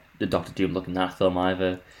love the Doctor Doom look in that film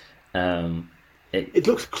either. It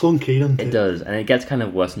looks clunky, doesn't it? It does, and it gets kind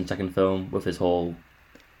of worse in the second film with his whole...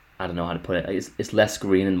 I don't know how to put it. It's less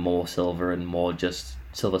green and more silver and more just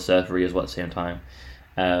Silver Surfery as well at the same time.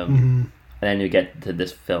 And then you get to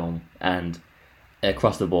this film, and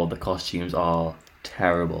across the board, the costumes are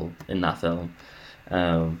terrible in that film.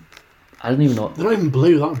 I don't even know... They're not even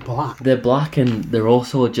blue, they're black. They're black, and they're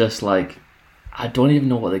also just like... I don't even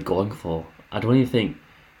know what they're going for. I don't even think...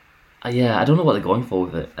 I don't know what they're going for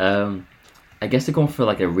with it. I guess they're going for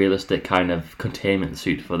like a realistic kind of containment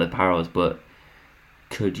suit for their powers, but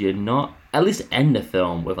could you not at least end the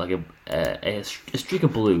film with like a streak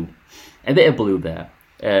of blue? A bit of blue there.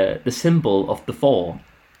 The symbol of the four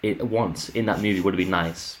once in that movie would have been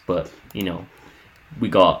nice, but, you know, we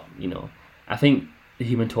got, you know... I think the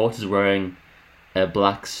Human Torch is wearing a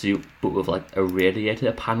black suit, but with like a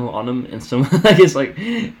radiator panel on him, and some it's like,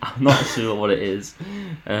 I'm not sure what it is.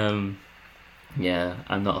 Yeah,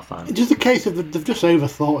 I'm not a fan. It's just a case of they've just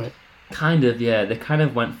overthought it. Kind of, yeah. They kind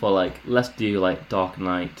of went for like, let's do like Dark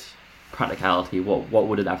Knight practicality. What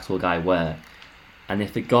would an actual guy wear? And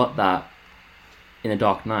if they got that in a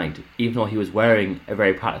Dark Knight, even though he was wearing a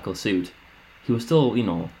very practical suit, he was still, you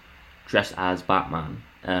know, dressed as Batman.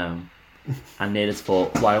 And they just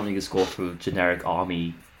thought, why don't we just go for generic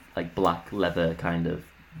army, like black leather kind of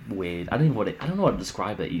weird. I don't know how to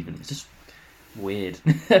describe it even. It's just weird.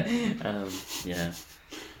 Yeah.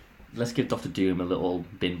 Let's give Doctor Doom a little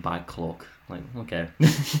bin bag cloak. Like, okay.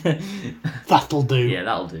 That'll do. Yeah,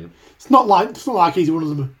 that'll do. It's not like he's one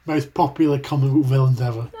of the most popular comic book villains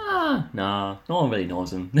ever. Nah, no one really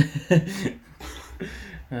knows him.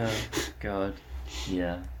 Oh God.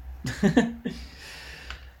 Yeah.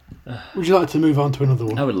 Would you like to move on to another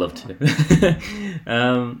one? I would love to.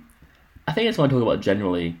 I think I just want to talk about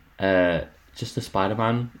generally just the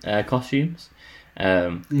Spider-Man costumes.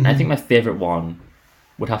 I think my favourite one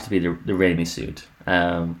would have to be the Raimi suit,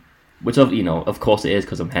 which of course it is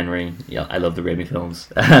because I'm Henry. Yeah, I love the Raimi films.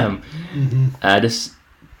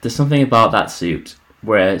 There's something about that suit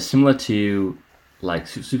where, similar to like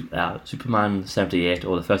Superman 78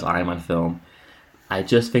 or the first Iron Man film, I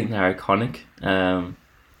just think they're iconic.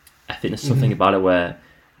 I think there's something about it where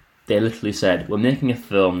they literally said, we're making a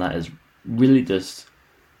film that is really just,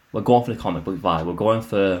 we're going for the comic book vibe, we're going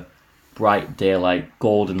for bright daylight,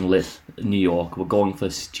 golden lit New York, we're going for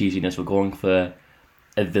cheesiness, we're going for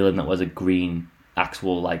a villain that was a green,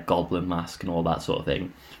 actual like goblin mask and all that sort of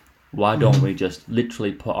thing. Why don't we just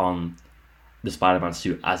literally put on the Spider-Man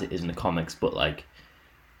suit as it is in the comics, but like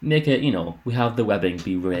make it, you know, we have the webbing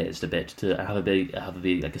be raised a bit to have a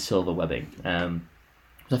bit like a silver webbing.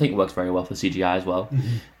 I think it works very well for CGI as well.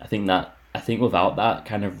 I think that I think without that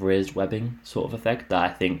kind of raised webbing sort of effect, that I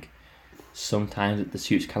think sometimes the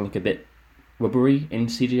suits can look a bit rubbery in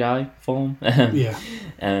CGI form.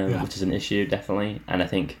 Which is an issue definitely. And I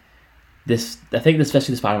think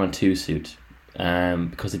especially the Spider-Man 2 suit,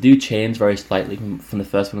 because they do change very slightly from the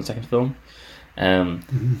first one and second film.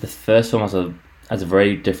 The first film has a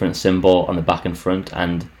very different symbol on the back and front,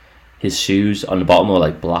 and his shoes on the bottom are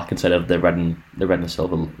like black instead of the red and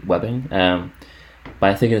silver webbing.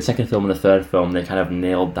 But I think in the second film and the third film, they kind of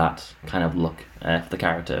nailed that kind of look for the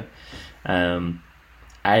character.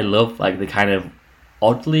 I love like the kind of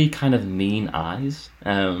oddly kind of mean eyes.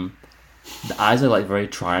 The eyes are like very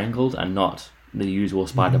triangled and not the usual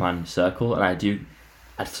Spider-Man circle. And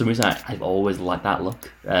for some reason, I've always liked that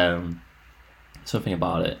look. Something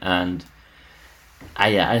about it, and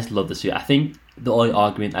I just love the suit. I think the only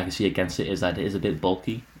argument I can see against it is that it is a bit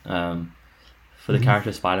bulky. For the character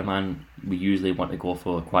of Spider-Man, we usually want to go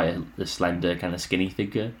for quite a slender, kind of skinny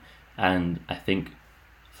figure, and I think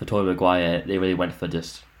for Tobey Maguire, they really went for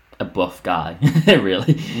just a buff guy,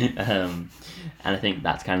 really. And I think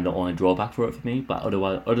that's kind of the only drawback for it for me. But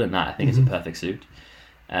other than that, I think it's a perfect suit.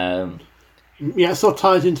 It sort of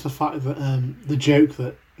ties into the fact that the joke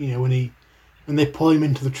that when they pull him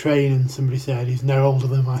into the train and somebody said he's no older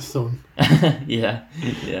than my son. yeah.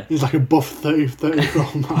 He's like a buff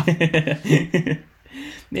 30-year-old man.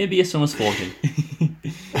 Maybe his son was 40.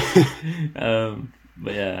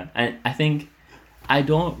 But yeah, I think I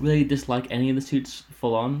don't really dislike any of the suits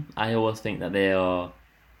full on. I always think that they are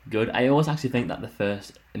good. I always actually think that the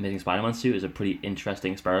first Amazing Spider-Man suit is a pretty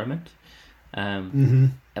interesting experiment.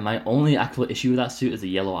 And my only actual issue with that suit is the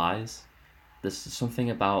yellow eyes. There's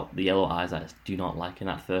something about the yellow eyes that I do not like in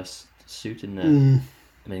that first suit in the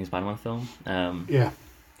Amazing Spider-Man film.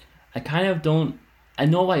 I kind of don't... I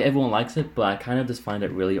know why everyone likes it, but I kind of just find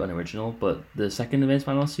it really unoriginal. But the second Amazing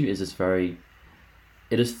Spider-Man suit is just very...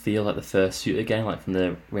 It does feel like the first suit again, like from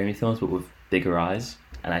the Raimi films, but with bigger eyes.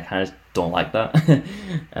 And I kind of don't like that.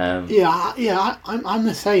 I'm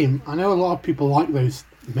the same. I know a lot of people like those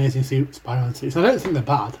Amazing Spider-Man suits. I don't think they're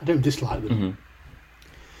bad. I don't dislike them.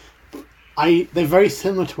 They're very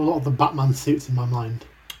similar to a lot of the Batman suits in my mind.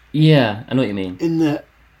 Yeah, I know what you mean. In that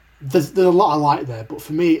there's a lot I like there, but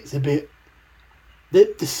for me it's a bit...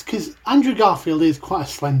 Because Andrew Garfield is quite a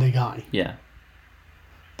slender guy. Yeah.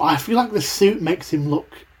 But I feel like the suit makes him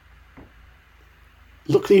look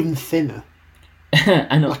even thinner.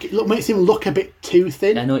 I know. Like it makes him look a bit too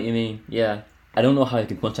thin. I know what you mean, yeah. I don't know how he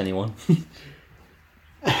can punch anyone.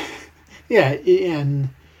 and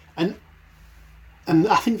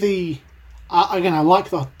I think I like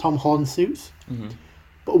the Tom Holland suits,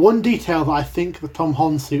 but one detail that I think the Tom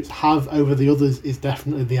Holland suits have over the others is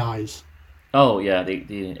definitely the eyes. Oh yeah,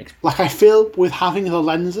 like I feel with having the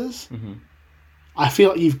lenses, I feel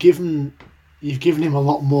like you've given him a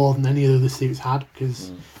lot more than any of the other suits had,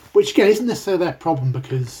 because which again isn't necessarily their problem,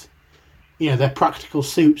 because they're practical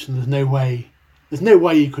suits and there's no way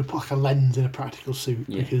you could put like a lens in a practical suit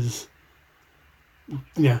because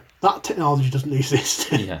that technology doesn't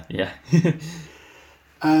exist. yeah.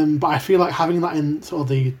 But I feel like having that in sort of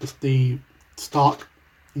the Stark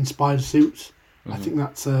inspired suits, I think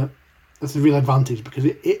that's a real advantage, because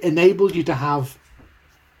it enables you to have,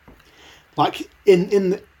 like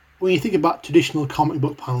when you think about traditional comic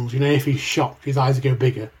book panels, if he's shocked, his eyes go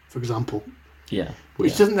bigger, for example. Yeah.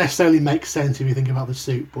 Which doesn't necessarily make sense if you think about the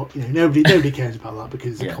suit, but nobody cares about that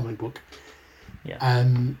because it's a comic book. Yeah.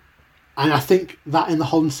 And I think that in the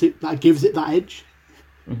Holland suit, that gives it that edge.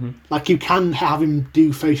 Like you can have him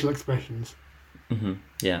do facial expressions.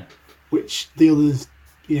 Yeah. Which the others,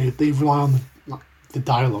 they rely on the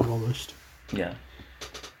dialogue almost. Yeah.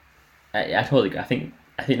 I totally agree. I think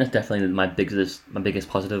that's definitely my biggest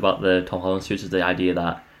positive about the Tom Holland suits is the idea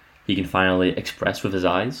that he can finally express with his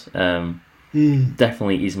eyes.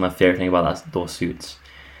 Definitely is my favorite thing about those suits.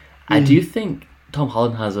 I do think Tom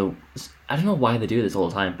Holland has I don't know why they do this all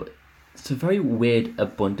the time, but it's a very weird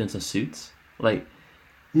abundance of suits. Like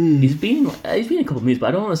he's been in a couple of movies, but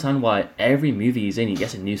I don't understand why every movie he's in he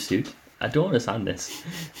gets a new suit. I don't understand this.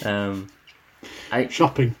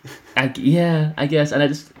 Shopping. I guess, and I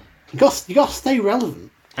just you got to stay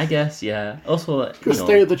relevant. I guess, yeah. Also,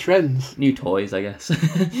 stay with the trends. New toys, I guess.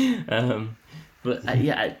 But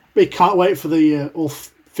we can't wait for the all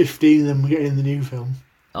 15 of them getting in the new film.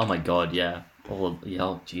 Oh my god, yeah.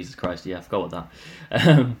 Oh, Jesus Christ, yeah, I forgot about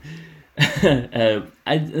that.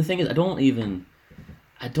 The thing is, I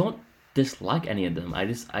don't dislike any of them. I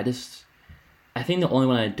think the only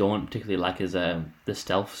one I don't particularly like is the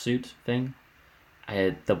stealth suit thing.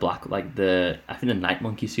 The black, I think the Night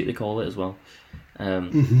Monkey suit they call it as well.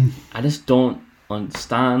 I just don't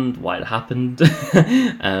understand why it happened.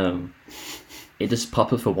 It just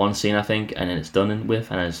popped up for one scene, I think, and then it's done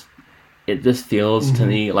with, and it just feels to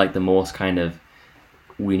me like the most kind of,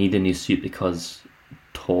 we need a new suit because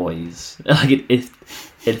toys. Like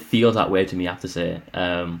it feels that way to me, I have to say.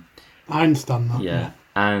 I understand that. Yeah.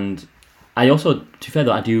 And I also, to be fair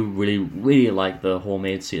though, I do really, really like the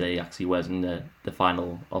homemade suit that he actually wears in the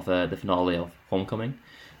final of the finale of Homecoming.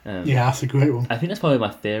 Yeah, that's a great one. I think that's probably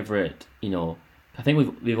my favourite. I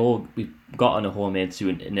think we've gotten a homemade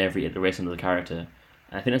suit in every iteration of the character.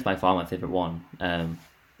 And I think that's by far my favourite one.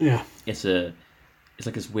 Yeah, it's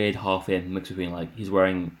like this weird halfway mix between like he's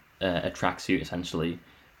wearing a tracksuit essentially,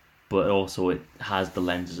 but also it has the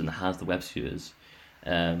lenses and it has the web shooters.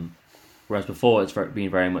 Whereas before it's been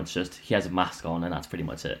very much just he has a mask on and that's pretty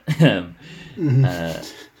much it. And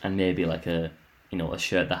maybe like a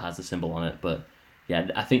shirt that has the symbol on it. But yeah,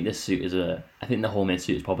 I think this suit I think the homemade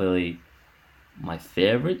suit is probably my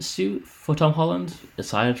favourite suit for Tom Holland,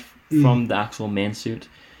 aside from the actual main suit.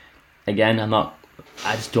 Again, I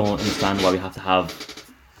just don't understand why we have to have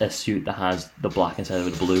a suit that has the black instead of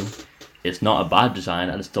the blue. It's not a bad design,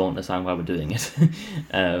 I just don't understand why we're doing it.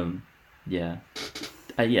 I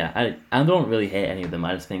don't really hate any of them.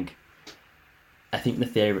 I think the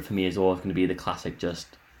favourite for me is always going to be the classic, just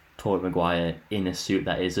Tobey Maguire in a suit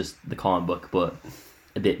that is just the comic book, but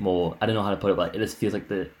a bit more. I don't know how to put it, but it just feels like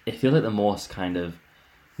the most kind of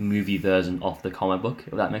movie version of the comic book,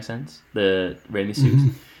 if that makes sense. The Raimi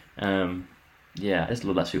suit. I just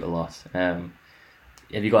love that suit a lot. Have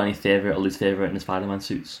you got any favourite or least favourite in the Spider-Man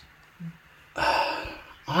suits? I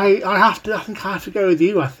think I have to go with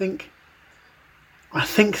you. I think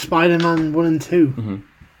Spider-Man 1 and 2,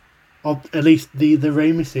 or at least the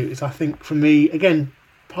Raimi suits, I think for me, again,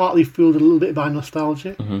 partly fueled a little bit by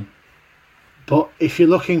nostalgia. But if you're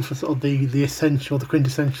looking for sort of the essential, the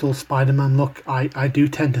quintessential Spider-Man look, I do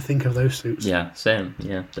tend to think of those suits. Yeah, same.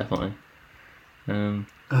 Yeah, definitely.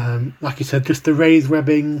 Like you said, just the raised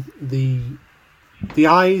webbing, the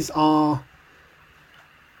eyes look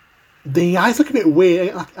a bit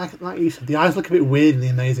weird. Like you said, the eyes look a bit weird in the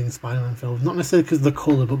Amazing Spider-Man film. Not necessarily because of the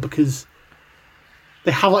colour, but because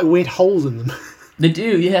they have like weird holes in them. They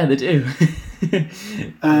do, yeah, they do.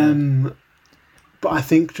 But I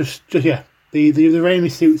think just yeah, the Raimi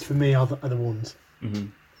suits for me are the ones.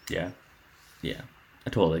 Yeah, I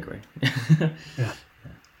totally agree. Yeah.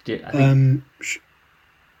 I think,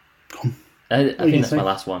 I think that's my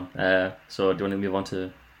last one. So do you want to move on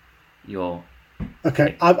to your?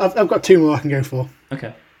 Okay, I've got two more I can go for.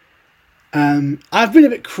 Okay. I've been a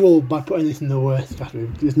bit cruel by putting this in the worst category.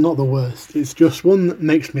 It's not the worst. It's just one that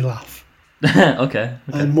makes me laugh. Okay.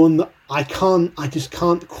 And one that I just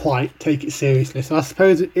can't quite take it seriously. So I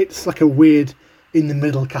suppose it's like a weird in the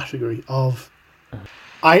middle category of.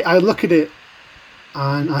 I look at it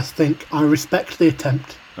and I think I respect the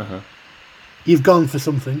attempt. You've gone for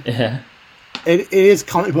something. Yeah. It is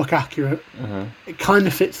comic book accurate. It kind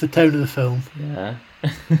of fits the tone of the film. Yeah.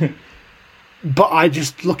 But I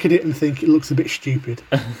just look at it and think it looks a bit stupid.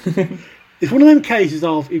 It's one of them cases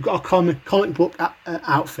of you've got a comic book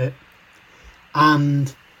outfit,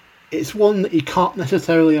 and it's one that you can't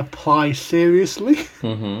necessarily apply seriously.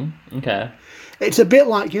 Okay. It's a bit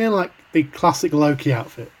like like the classic Loki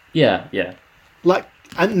outfit. Yeah. Like,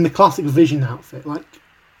 and the classic Vision outfit. Like,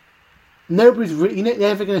 you're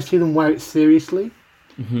never going to see them wear it seriously.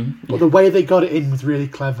 But the way they got it in was really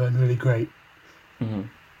clever and really great.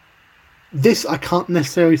 This I can't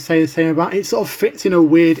necessarily say the same about. It sort of fits in a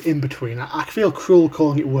weird in-between. I feel cruel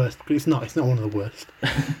calling it worst, but it's not. It's not one of the worst.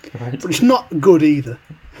 Right. But it's not good either.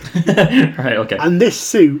 Right, okay. And this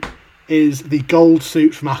suit is the gold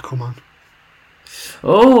suit from Aquaman.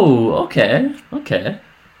 Oh, okay.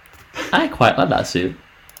 I quite like that suit.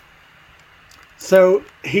 So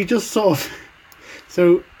he just sort of...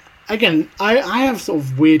 So, again, I have sort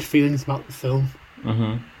of weird feelings about the film.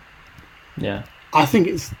 Yeah. I think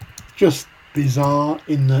it's just bizarre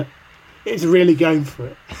in that it's really going for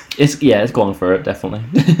it. It's going for it, definitely.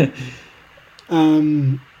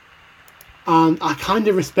 And I kind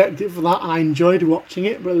of respect it for that, and I enjoyed watching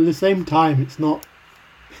it, but at the same time, it's not...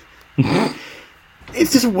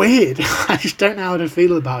 It's just weird. I just don't know how to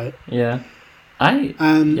feel about it. Yeah. I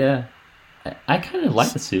kind of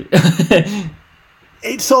like the suit.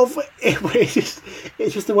 It's sort of...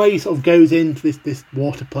 It's just the way he sort of goes into this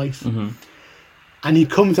water place. And he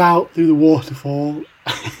comes out through the waterfall.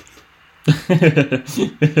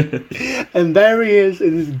 And there he is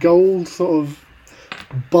in his gold sort of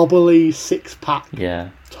bobbly six-pack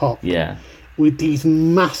top. Yeah. With these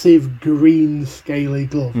massive green scaly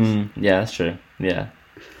gloves. Yeah, that's true. Yeah.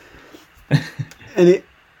 And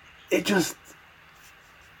it just...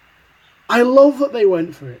 I love that they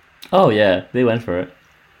went for it. Oh yeah, they went for it.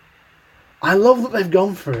 I love that they've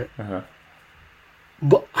gone for it. Uh-huh.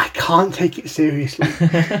 But I can't take it seriously.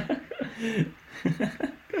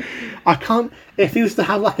 I can't. If he was to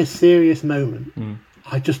have like a serious moment,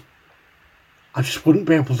 I just wouldn't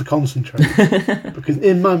be able to concentrate because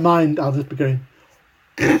in my mind I'll just be going,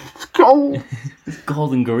 gold. It's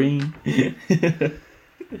gold and green.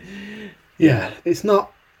 Yeah, it's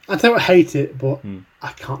not. I don't hate it, but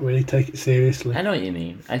I can't really take it seriously. I know what you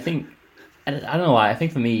mean. I think I don't know why. I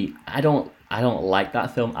think for me, I don't like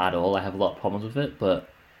that film at all. I have a lot of problems with it, but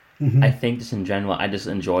I think just in general, I just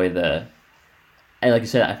enjoy like you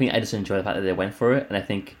said, I think I just enjoy the fact that they went for it, and I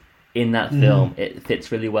think in that film it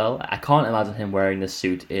fits really well. I can't imagine him wearing this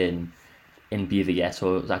suit in BVS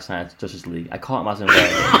or Zack Snyder's Justice League. I can't imagine him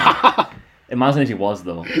wearing it. Imagine if he was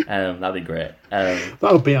though. That'd be great.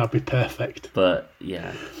 That'd be perfect. But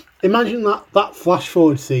yeah. Imagine that flash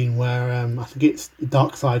forward scene where I think it's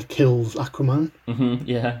Darkseid kills Aquaman.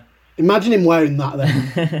 Yeah. Imagine him wearing that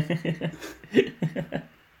then.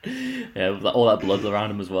 Yeah, with all that blood around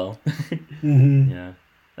him as well. Yeah.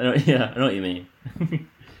 I know what you mean.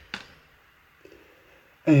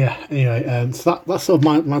 Yeah. Anyway, so that's sort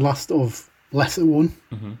of my last sort of lesser one.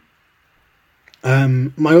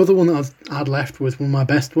 My other one that I had left was one of my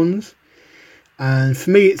best ones, and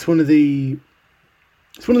for me, it's one of the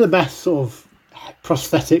best sort of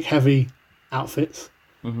prosthetic heavy outfits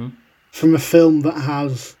from a film that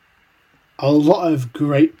has a lot of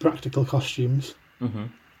great practical costumes,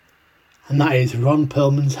 and that is Ron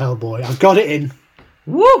Perlman's Hellboy. I've got it in.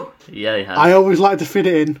 Woo! Yeah, you have. I always like to fit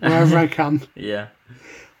it in wherever I can. Yeah.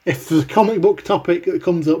 If there's a comic book topic that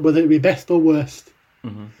comes up, whether it be best or worst,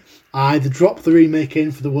 I either drop the remake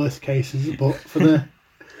in for the worst cases, but for the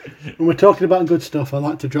when we're talking about good stuff, I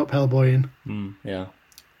like to drop Hellboy in. Yeah.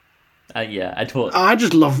 Yeah, I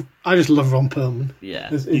just love Ron Perlman. Yeah,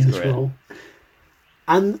 in this role,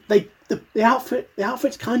 and the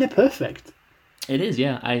outfit's kind of perfect. It is,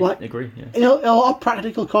 yeah. I agree. Yeah. You know, a lot of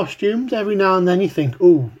practical costumes. Every now and then you think,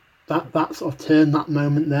 "Oh, that sort of turned that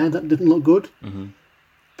moment there. That didn't look good."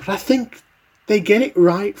 But I think they get it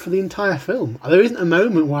right for the entire film. There isn't a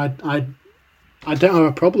moment where I don't have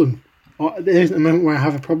a problem. Or there isn't a moment where I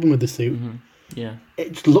have a problem with the suit. Yeah.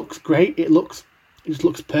 It just looks great. It just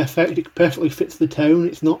looks perfect. It perfectly fits the tone.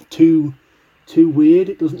 It's not too weird.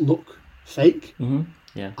 It doesn't look fake.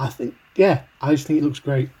 Yeah. I just think it looks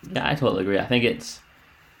great. Yeah, I totally agree. I think it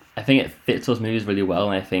fits those movies really well,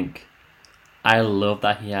 and I think I love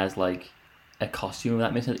that he has like a costume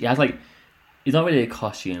that makes sense. He has like, he's not really a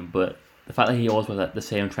costume, but the fact that he always wears like, the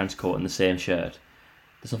same trench coat and the same shirt.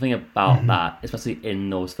 There's something about that, especially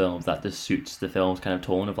in those films, that just suits the film's kind of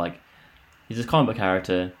tone of like, he's a comic book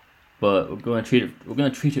character, but we're going to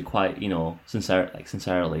treat it quite,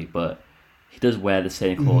 sincerely, but he does wear the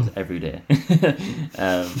same clothes every day.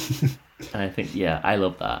 And I think, I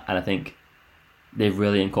love that. And I think they've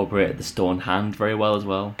really incorporated the stone hand very well as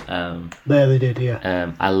well. There they did,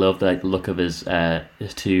 yeah. I love the look of his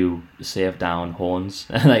two saved down horns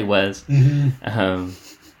that he wears.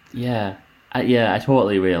 I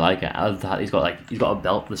totally really like it. I love that he's got a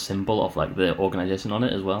belt with the symbol of like the organization on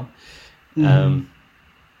it as well.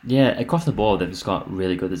 Across the board they've just got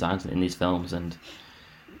really good designs in these films, and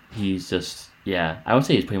he's just I would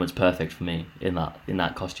say he's pretty much perfect for me in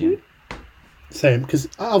that costume. Same, because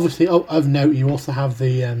obviously of note you also have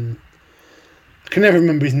the I can never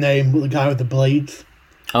remember his name, but the guy with the blades.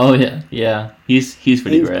 Oh yeah, he's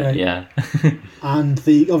pretty great. Yeah. And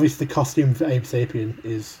the costume for Abe Sapien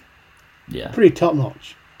is pretty top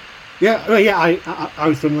notch. I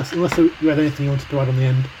was done unless you had anything you wanted to add on the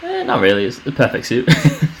end. Not really. It's the perfect suit.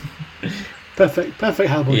 perfect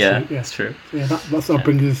Hellboy suit. Yeah, that's true. Yeah, that sort of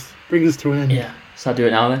brings us to an end. Yeah. So I'll do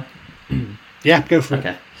it now then. Yeah, go for it.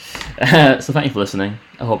 Okay. So thank you for listening.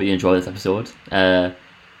 I hope you enjoyed this episode. If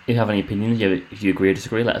you have any opinions, if you agree or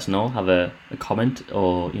disagree, let us know. Have a comment,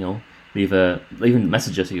 or leave a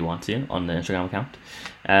message us if you want to on the Instagram account.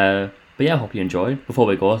 But I hope you enjoyed. Before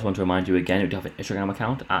we go, I just want to remind you again, we do have an Instagram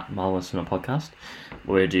account at Marvelous Cinema Podcast,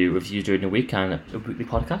 where we do reviews during the week and a weekly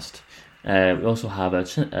podcast. We also have a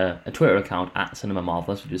Twitter account at Cinema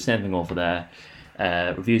Marvelous. We do the same thing over there.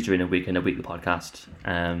 Reviews during the week and a weekly podcast.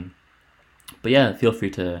 Feel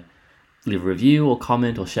free to leave a review or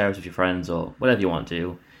comment or share it with your friends or whatever you want to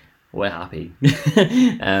do. We're happy.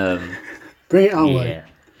 Bring it our way.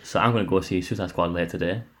 So I'm going to go see Suicide Squad later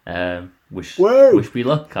today. Wish me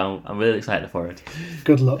luck. I'm really excited for it.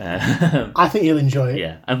 Good luck. I think you'll enjoy it.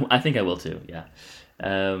 Yeah, I think I will too. Yeah.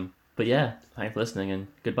 Thanks for listening and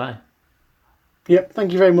goodbye. Yep.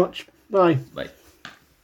 Thank you very much. Bye. Bye.